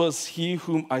was he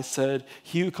whom I said,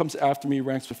 he who comes after me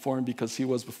ranks before him because he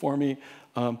was before me.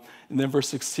 And then verse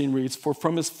 16 reads, for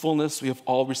from his fullness we have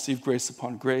all received grace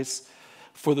upon grace.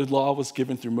 For the law was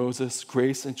given through Moses,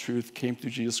 grace and truth came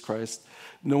through Jesus Christ.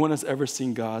 No one has ever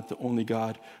seen God, the only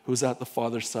God, who is at the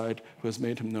Father's side, who has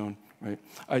made him known. Right?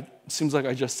 It seems like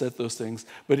I just said those things,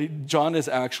 but John is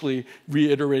actually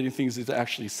reiterating things he's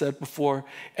actually said before,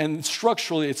 and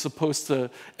structurally it's supposed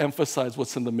to emphasize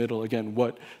what's in the middle, again,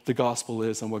 what the gospel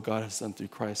is and what God has done through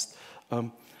Christ.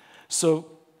 So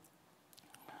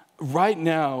right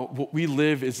now, what we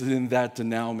live is in that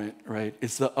denouement, right?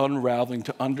 It's the unraveling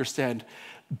to understand,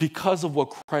 because of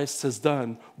what Christ has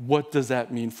done, what does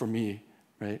that mean for me?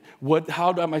 Right?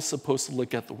 How am I supposed to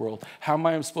look at the world? How am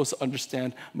I supposed to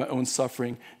understand my own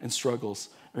suffering and struggles?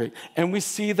 Right? And we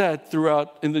see that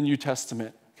throughout in the New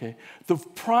Testament. Okay? The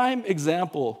prime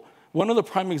example, one of the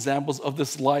prime examples of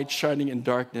this light shining in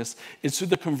darkness is through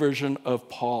the conversion of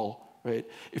Paul. Right?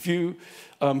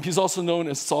 He's also known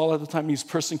as Saul at the time. He's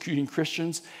persecuting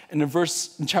Christians. And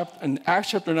in Acts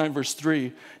chapter 9, verse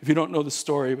 3, if you don't know the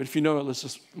story, but if you know it, let's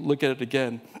just look at it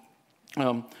again.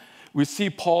 We see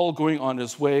Paul going on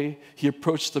his way. He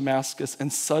approached Damascus,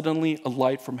 and suddenly a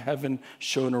light from heaven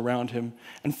shone around him.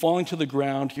 And falling to the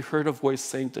ground, he heard a voice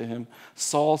saying to him,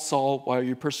 Saul, Saul, why are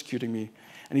you persecuting me?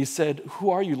 And he said, who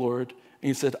are you, Lord? And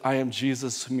he said, I am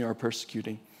Jesus whom you are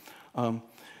persecuting.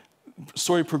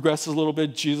 Story progresses a little bit.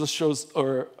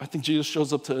 I think Jesus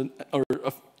shows up to, or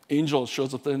an angel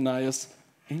shows up to Ananias.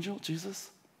 Angel, Jesus?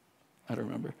 I don't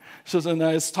remember. So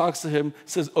Ananias talks to him,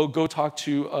 says, oh, go talk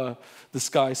to this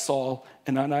guy, Saul.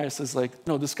 And Ananias is like,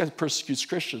 no, this guy persecutes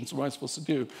Christians. What am I supposed to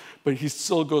do? But he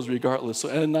still goes regardless. So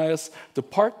Ananias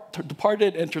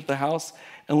departed, entered the house,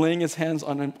 and laying his hands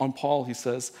on Paul, he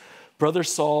says, Brother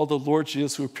Saul, the Lord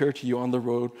Jesus who appeared to you on the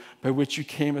road by which you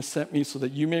came has sent me so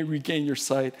that you may regain your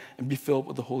sight and be filled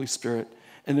with the Holy Spirit.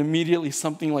 And immediately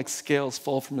something like scales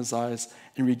fell from his eyes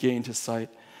and regained his sight.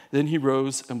 Then he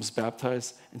rose and was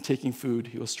baptized, and taking food,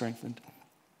 he was strengthened.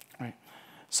 Right?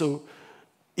 So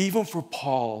even for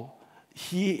Paul,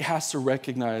 he has to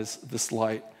recognize this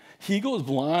light. He goes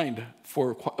blind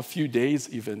for a few days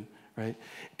even, right?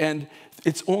 And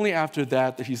it's only after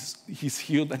that that he's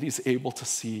healed and he's able to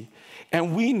see.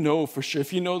 And we know for sure,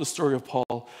 if you know the story of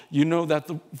Paul, you know that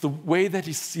the way that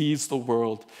he sees the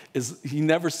world is he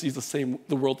never sees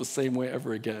the world the same way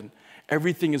ever again.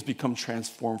 Everything has become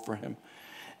transformed for him.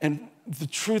 And the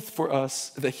truth for us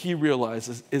that he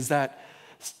realizes is that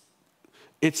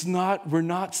we're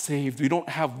not saved. We don't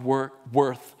have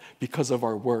worth because of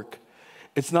our work.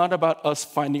 It's not about us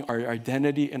finding our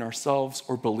identity in ourselves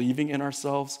or believing in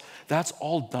ourselves. That's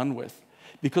all done with.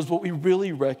 Because what we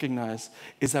really recognize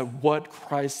is that what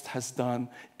Christ has done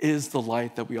is the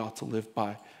light that we ought to live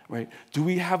by. Right? Do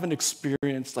we have an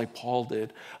experience like Paul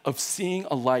did of seeing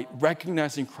a light,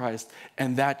 recognizing Christ,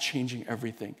 and that changing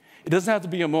everything? It doesn't have to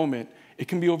be a moment. It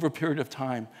can be over a period of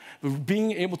time. But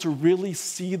being able to really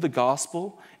see the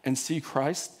gospel and see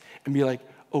Christ and be like,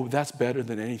 oh, that's better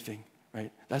than anything,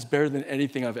 right? That's better than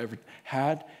anything I've ever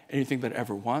had, anything that I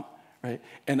ever want, right?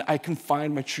 And I can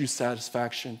find my true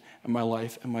satisfaction in my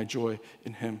life and my joy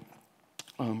in him.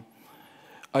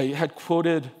 I had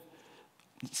quoted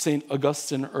St.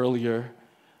 Augustine earlier,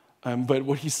 but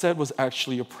what he said was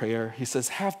actually a prayer. He says,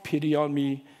 have pity on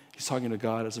me. He's talking to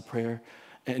God as a prayer.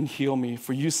 And heal me,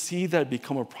 for you see that I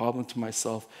become a problem to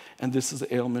myself, and this is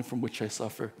the ailment from which I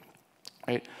suffer.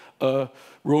 Right? A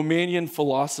Romanian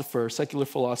philosopher, secular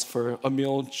philosopher,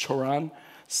 Emil Cioran,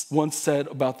 once said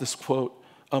about this quote,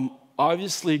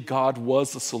 obviously God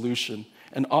was the solution,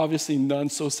 and obviously none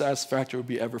so satisfactory would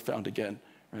be ever found again.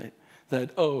 Right?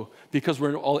 That, because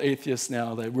we're all atheists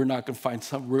now, that we're not going to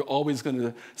find we're always going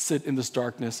to sit in this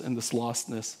darkness and this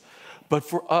lostness. But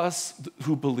for us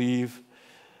who believe,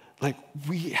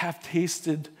 we have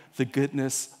tasted the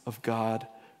goodness of God,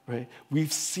 right?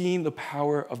 We've seen the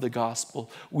power of the gospel.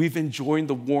 We've enjoyed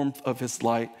the warmth of his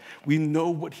light. We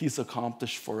know what he's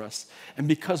accomplished for us. And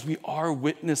because we are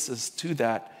witnesses to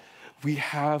that, we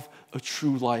have a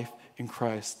true life in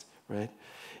Christ, right?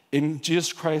 In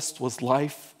Jesus Christ was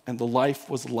life, and the life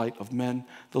was the light of men.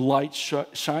 The light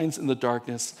shines in the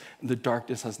darkness, and the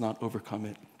darkness has not overcome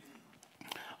it.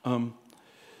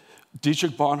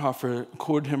 Dietrich Bonhoeffer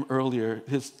quoted him earlier.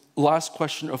 His last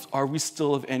question of, are we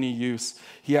still of any use?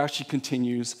 He actually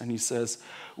continues, and he says,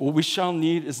 what we shall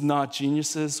need is not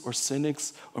geniuses or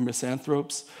cynics or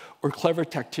misanthropes or clever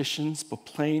tacticians, but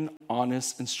plain,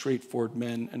 honest, and straightforward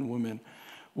men and women.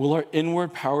 Will our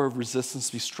inward power of resistance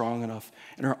be strong enough,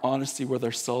 and our honesty with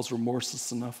ourselves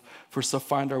remorseless enough for us to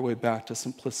find our way back to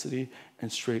simplicity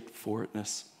and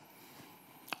straightforwardness?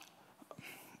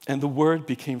 And the Word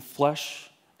became flesh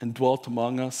and dwelt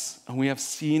among us, and we have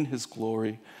seen his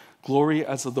glory, glory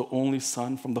as of the only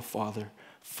Son from the Father,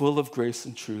 full of grace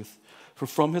and truth. For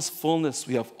from his fullness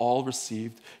we have all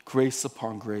received grace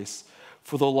upon grace.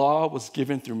 For the law was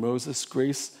given through Moses,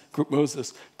 grace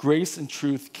and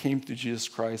truth came through Jesus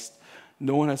Christ.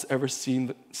 No one has ever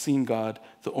seen God,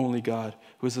 the only God,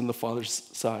 who is in the Father's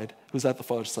side, who's at the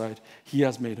Father's side. He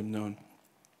has made him known.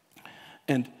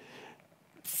 And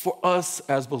for us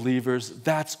as believers,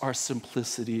 that's our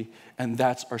simplicity and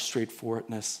that's our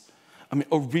straightforwardness. I mean,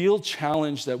 a real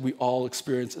challenge that we all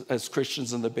experience as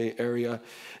Christians in the Bay Area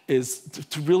is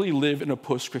to really live in a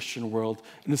post-Christian world,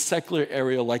 in a secular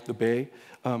area like the Bay.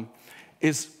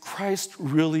 Is Christ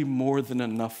really more than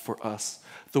enough for us?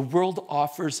 The world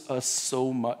offers us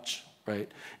so much, right?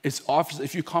 It offers,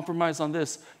 if you compromise on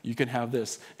this, you can have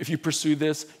this. If you pursue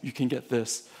this, you can get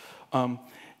this.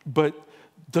 But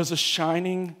does a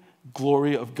shining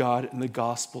glory of God in the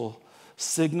gospel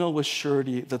signal with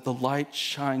surety that the light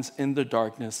shines in the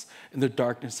darkness and the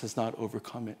darkness has not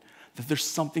overcome it? That there's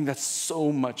something that's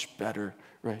so much better,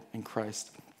 right, in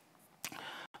Christ.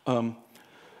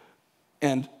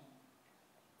 And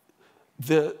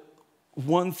the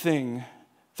one thing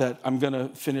that I'm going to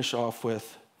finish off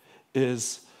with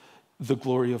is the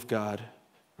glory of God,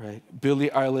 right? Billie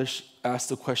Eilish asked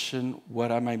the question,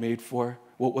 what am I made for?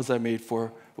 What was I made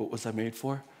for? What was I made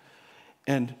for?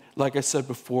 And like I said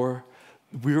before,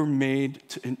 we were made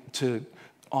to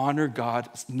honor God,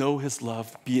 know his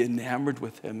love, be enamored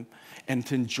with him, and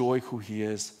to enjoy who he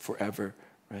is forever,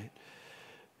 right?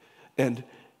 And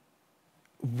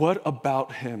what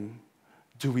about him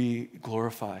do we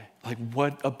glorify? Like,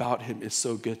 what about him is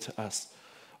so good to us?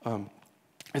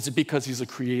 Is it because he's a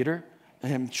creator?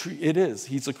 It is.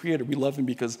 He's a creator. We love him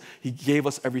because he gave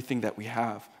us everything that we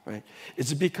have, right?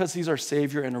 Is it because he's our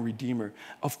savior and a redeemer?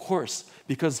 Of course,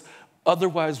 because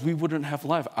otherwise we wouldn't have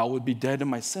life. I would be dead in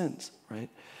my sins, right?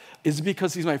 Is it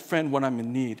because he's my friend when I'm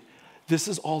in need? This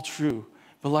is all true.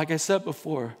 But like I said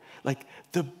before, like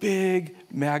the big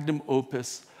magnum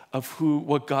opus of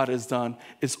what God has done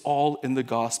is all in the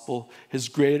gospel. His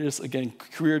greatest, again,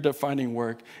 career-defining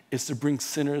work is to bring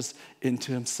sinners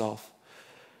into himself.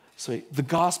 So the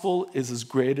gospel is his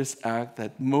greatest act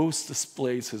that most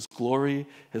displays his glory,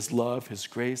 his love, his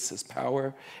grace, his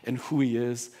power, and who he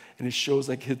is, and it shows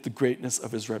like the greatness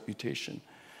of his reputation.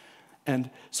 And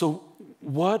so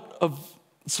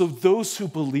those who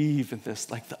believe in this,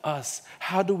 like us,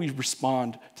 how do we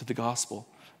respond to the gospel,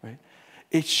 right?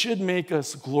 It should make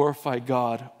us glorify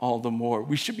God all the more.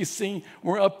 We should be singing,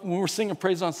 when we're singing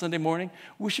praise on Sunday morning,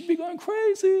 we should be going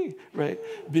crazy, right?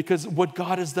 Because what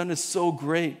God has done is so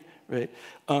great, right?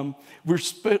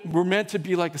 We're meant to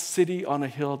be like a city on a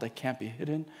hill that can't be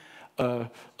hidden, a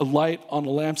light on a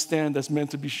lampstand that's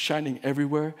meant to be shining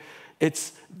everywhere.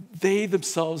 It's they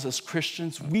themselves as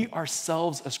Christians, we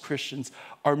ourselves as Christians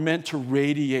are meant to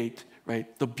radiate,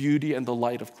 right, the beauty and the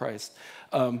light of Christ.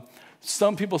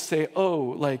 Some people say,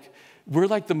 we're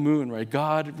like the moon, right?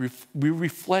 We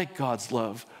reflect God's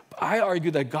love. But I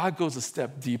argue that God goes a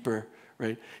step deeper,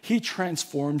 right? He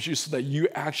transforms you so that you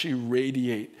actually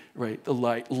radiate, right, the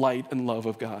light and love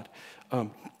of God.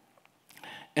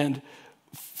 And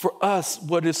for us,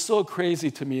 what is so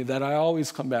crazy to me that I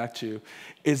always come back to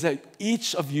is that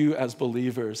each of you as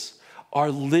believers are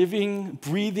living,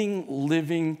 breathing,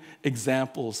 living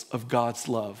examples of God's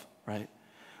love, right?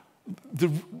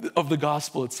 Of the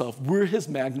gospel itself. We're his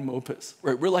magnum opus,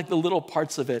 right? We're like the little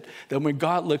parts of it that when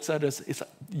God looks at us, it's like,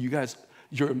 you guys,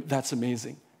 that's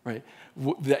amazing, right?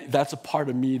 That's a part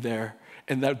of me there.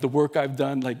 And that the work I've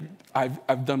done, like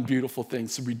I've done beautiful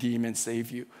things to redeem and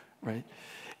save you, right?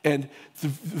 And the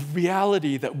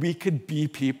reality that we could be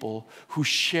people who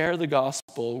share the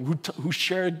gospel, who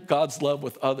share God's love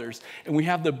with others, and we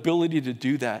have the ability to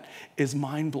do that is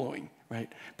mind-blowing,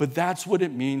 right? But that's what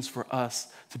it means for us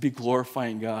to be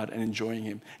glorifying God and enjoying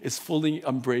him, is fully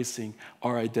embracing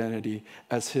our identity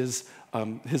as his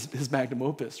magnum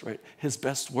opus, right? His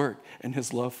best work and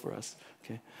his love for us,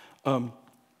 okay?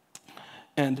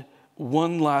 And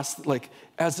one last,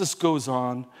 as this goes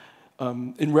on,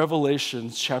 in Revelation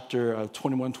chapter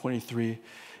 21, 23,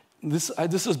 this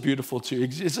is beautiful too. It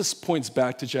just points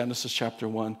back to Genesis chapter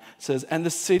 1. It says, and the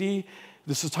city,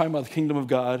 this is talking about the kingdom of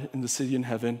God and the city in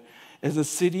heaven, and the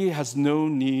city has no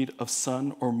need of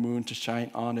sun or moon to shine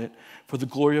on it, for the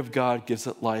glory of God gives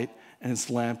it light, and its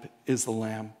lamp is the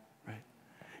Lamb. Right?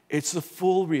 It's the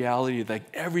full reality that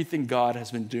everything God has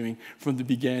been doing from the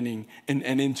beginning and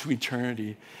into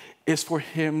eternity is for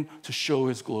him to show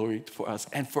his glory for us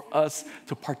and for us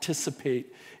to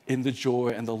participate in the joy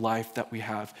and the life that we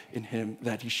have in him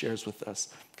that he shares with us.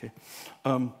 Okay.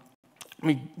 Let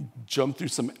me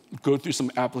go through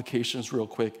some applications real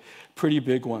quick, pretty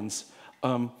big ones.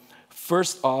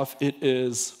 First off, it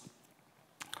is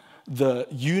the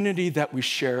unity that we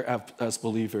share as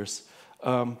believers.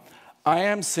 I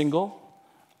am single.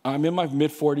 I'm in my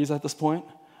mid-40s at this point.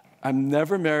 I'm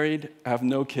never married. I have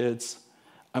no kids.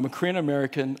 I'm a Korean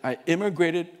American. I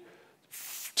immigrated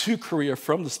to Korea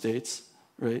from the States,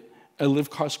 right? I live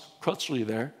culturally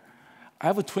there. I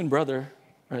have a twin brother,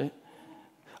 right?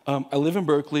 I live in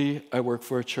Berkeley. I work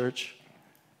for a church.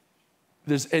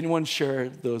 Does anyone share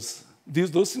those?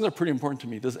 Those things are pretty important to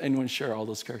me. Does anyone share all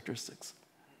those characteristics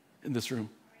in this room,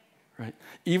 right?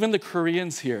 Even the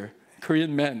Koreans here,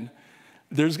 Korean men,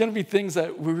 there's going to be things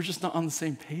that we were just not on the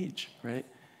same page, right?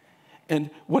 And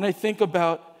when I think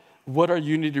about what our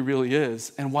unity really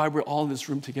is and why we're all in this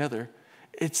room together,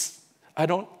 it's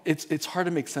hard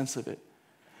to make sense of it.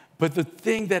 But the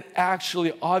thing that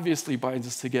actually obviously binds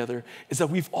us together is that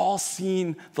we've all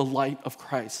seen the light of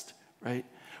Christ, right?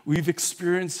 We've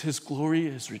experienced his glory,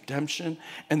 his redemption,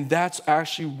 and that's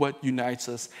actually what unites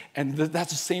us. And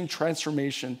that's the same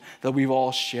transformation that we've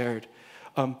all shared.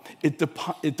 It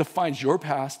defines your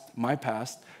past, my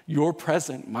past, your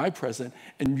present, my present,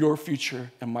 and your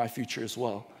future and my future as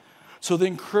well. So the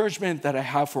encouragement that I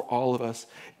have for all of us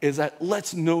is that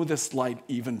let's know this light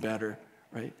even better,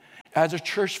 right? As a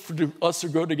church, for us to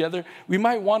grow together, we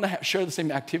might want to share the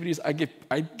same activities. I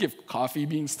give coffee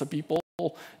beans to people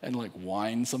and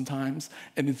wine sometimes,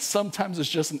 and sometimes it's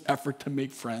just an effort to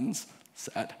make friends.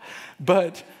 Sad,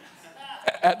 but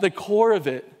at the core of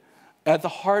it, at the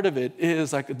heart of it,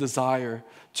 is a desire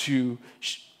to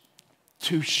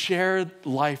share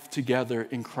life together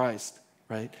in Christ.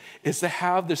 Right? Is to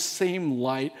have the same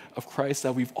light of Christ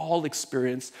that we've all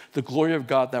experienced, the glory of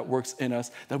God that works in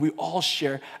us, that we all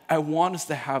share. I want us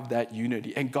to have that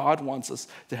unity, and God wants us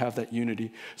to have that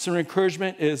unity. So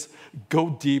encouragement is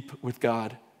go deep with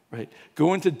God, right?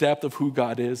 Go into depth of who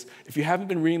God is. If you haven't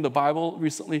been reading the Bible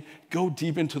recently, go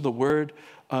deep into the Word.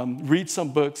 Read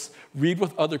some books. Read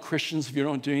with other Christians if you're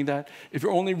not doing that. If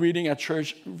you're only reading at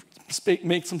church,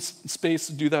 make some space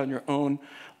to do that on your own.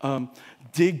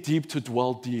 Dig deep to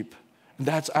dwell deep. And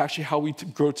that's actually how we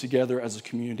grow together as a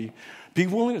community. Be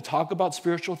willing to talk about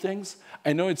spiritual things.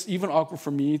 I know it's even awkward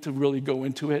for me to really go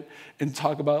into it and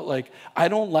talk about, I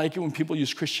don't like it when people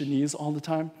use Christianese all the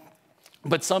time.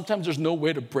 But sometimes there's no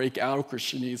way to break out of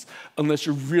Christianese unless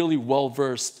you're really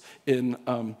well-versed in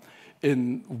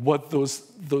what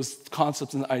those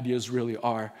concepts and ideas really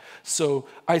are. So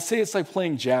I say it's like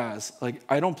playing jazz.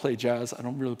 I don't play jazz. I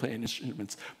don't really play any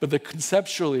instruments. But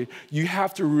conceptually, you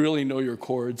have to really know your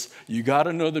chords. You got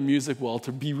to know the music well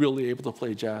to be really able to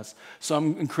play jazz. So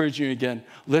I'm encouraging you again,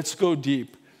 let's go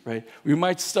deep, right? We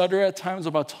might stutter at times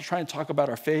about trying to talk about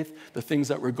our faith, the things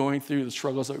that we're going through, the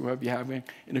struggles that we might be having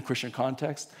in a Christian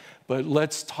context. But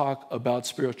let's talk about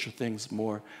spiritual things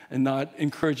more and not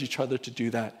encourage each other to do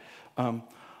that.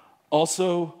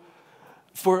 Also,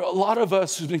 for a lot of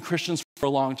us who've been Christians for a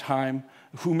long time,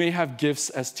 who may have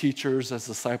gifts as teachers, as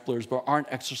disciplers, but aren't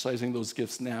exercising those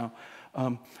gifts now,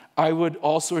 I would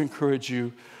also encourage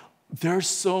you, there's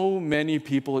so many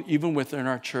people, even within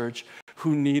our church,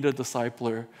 who need a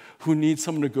discipler, who need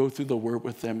someone to go through the word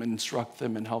with them and instruct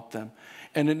them and help them.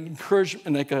 And an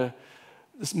encouragement,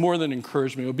 it's more than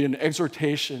encouragement, it would be an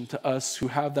exhortation to us who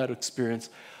have that experience.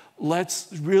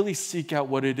 Let's really seek out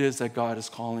what it is that God is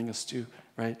calling us to,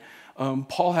 right?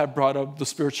 Paul had brought up the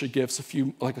spiritual gifts a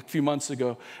few months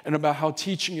ago, and about how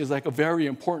teaching is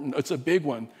it's a big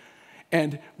one.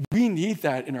 And we need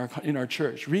that in our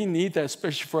church. We need that,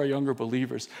 especially for our younger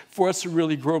believers, for us to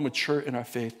really grow mature in our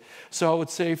faith. So I would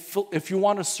say, if you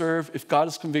want to serve, if God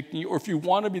is convicting you, or if you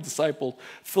want to be discipled,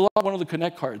 fill out one of the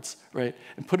Connect cards, right?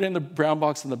 And put it in the brown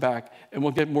box in the back, and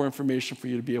we'll get more information for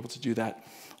you to be able to do that.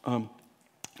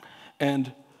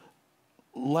 And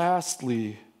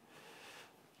lastly,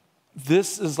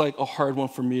 this is a hard one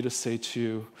for me to say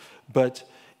too, but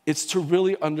it's to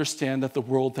really understand that the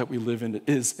world that we live in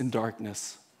is in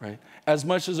darkness, right? As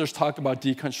much as there's talk about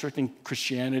deconstructing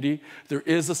Christianity, there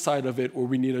is a side of it where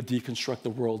we need to deconstruct the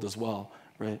world as well,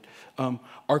 right?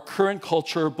 Our current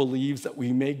culture believes that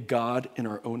we make God in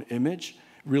our own image.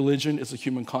 Religion is a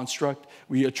human construct.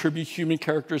 We attribute human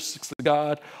characteristics to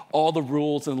God. All the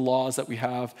rules and laws that we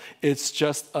have, it's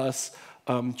just us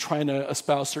trying to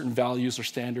espouse certain values or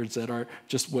standards that are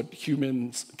just what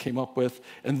humans came up with.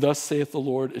 And thus saith the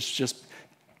Lord is just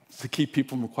to keep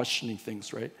people from questioning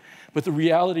things, right? But the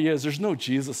reality is there's no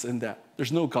Jesus in that.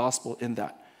 There's no gospel in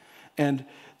that. And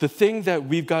the thing that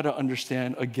we've got to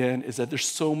understand, again, is that there's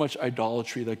so much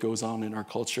idolatry that goes on in our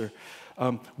culture.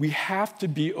 We have to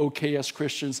be okay as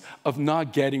Christians of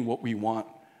not getting what we want,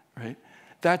 right?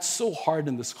 That's so hard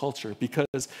in this culture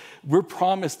because we're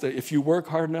promised that if you work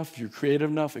hard enough, if you're creative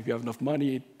enough, if you have enough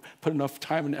money, put enough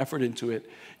time and effort into it,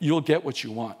 you'll get what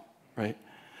you want, right?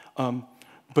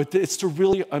 But it's to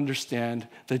really understand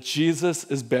that Jesus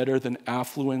is better than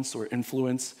affluence or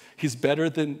influence. He's better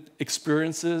than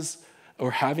experiences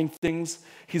or having things.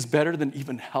 He's better than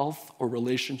even health or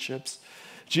relationships.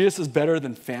 Jesus is better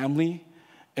than family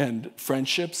and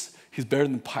friendships. He's better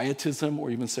than pietism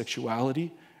or even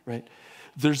sexuality, right?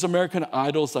 There's American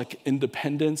idols like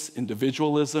independence,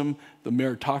 individualism, the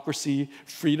meritocracy,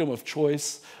 freedom of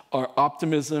choice, our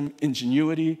optimism,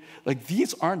 ingenuity. Like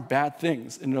these aren't bad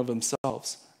things in and of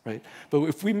themselves, right? But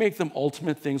if we make them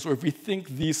ultimate things, or if we think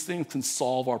these things can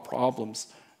solve our problems,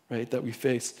 right, that we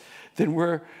face, then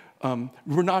we're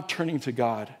not turning to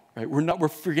God, right? We're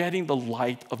forgetting the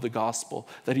light of the gospel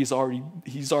that He's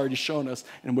already shown us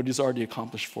and what He's already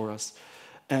accomplished for us.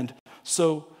 And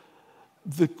so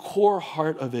the core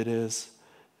heart of it is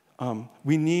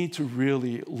we need to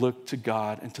really look to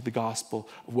God and to the gospel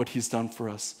of what He's done for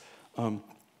us.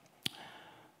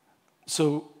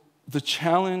 So the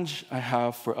challenge I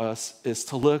have for us is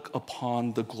to look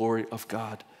upon the glory of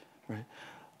God, right?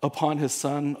 Upon His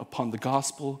Son, upon the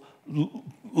gospel.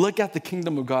 Look at the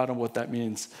kingdom of God and what that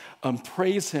means.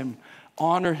 Praise Him,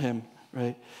 honor Him,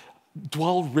 right?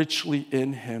 Dwell richly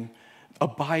in Him,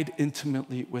 abide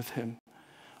intimately with Him.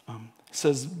 It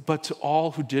says, but to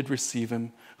all who did receive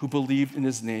Him, who believed in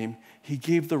His name, He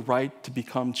gave the right to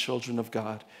become children of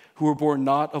God, who were born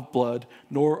not of blood,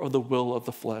 nor of the will of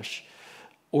the flesh,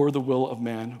 or the will of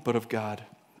man, but of God.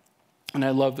 And I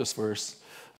love this verse.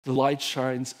 The light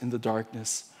shines in the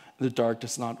darkness, and the dark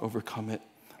does not overcome it.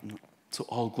 So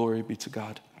all glory be to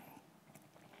God.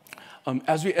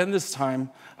 As we end this time,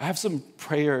 I have some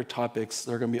prayer topics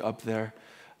that are going to be up there.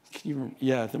 They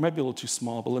might be a little too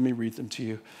small, but let me read them to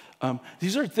you.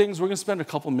 These are things we're going to spend a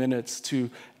couple minutes to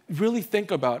really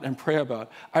think about and pray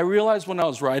about. I realized when I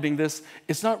was writing this,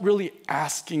 it's not really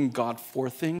asking God for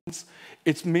things.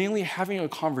 It's mainly having a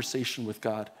conversation with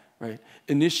God, right?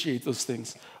 Initiate those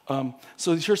things.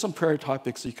 So here's some prayer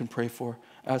topics that you can pray for.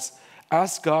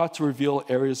 Ask God to reveal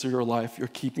areas of your life you're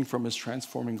keeping from His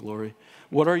transforming glory.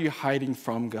 What are you hiding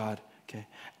from God? Okay.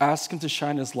 Ask Him to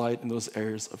shine His light in those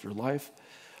areas of your life.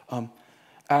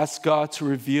 Ask God to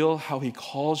reveal how He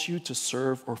calls you to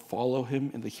serve or follow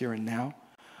Him in the here and now.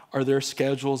 Are there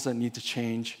schedules that need to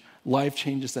change, life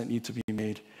changes that need to be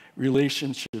made,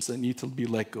 relationships that need to be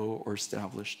let go or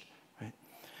established, right?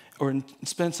 Or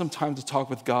spend some time to talk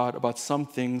with God about some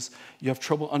things you have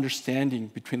trouble understanding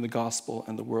between the gospel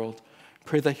and the world.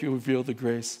 Pray that He will reveal the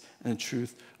grace and the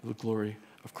truth of the glory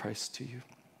of Christ to you.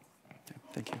 Okay,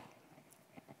 thank you.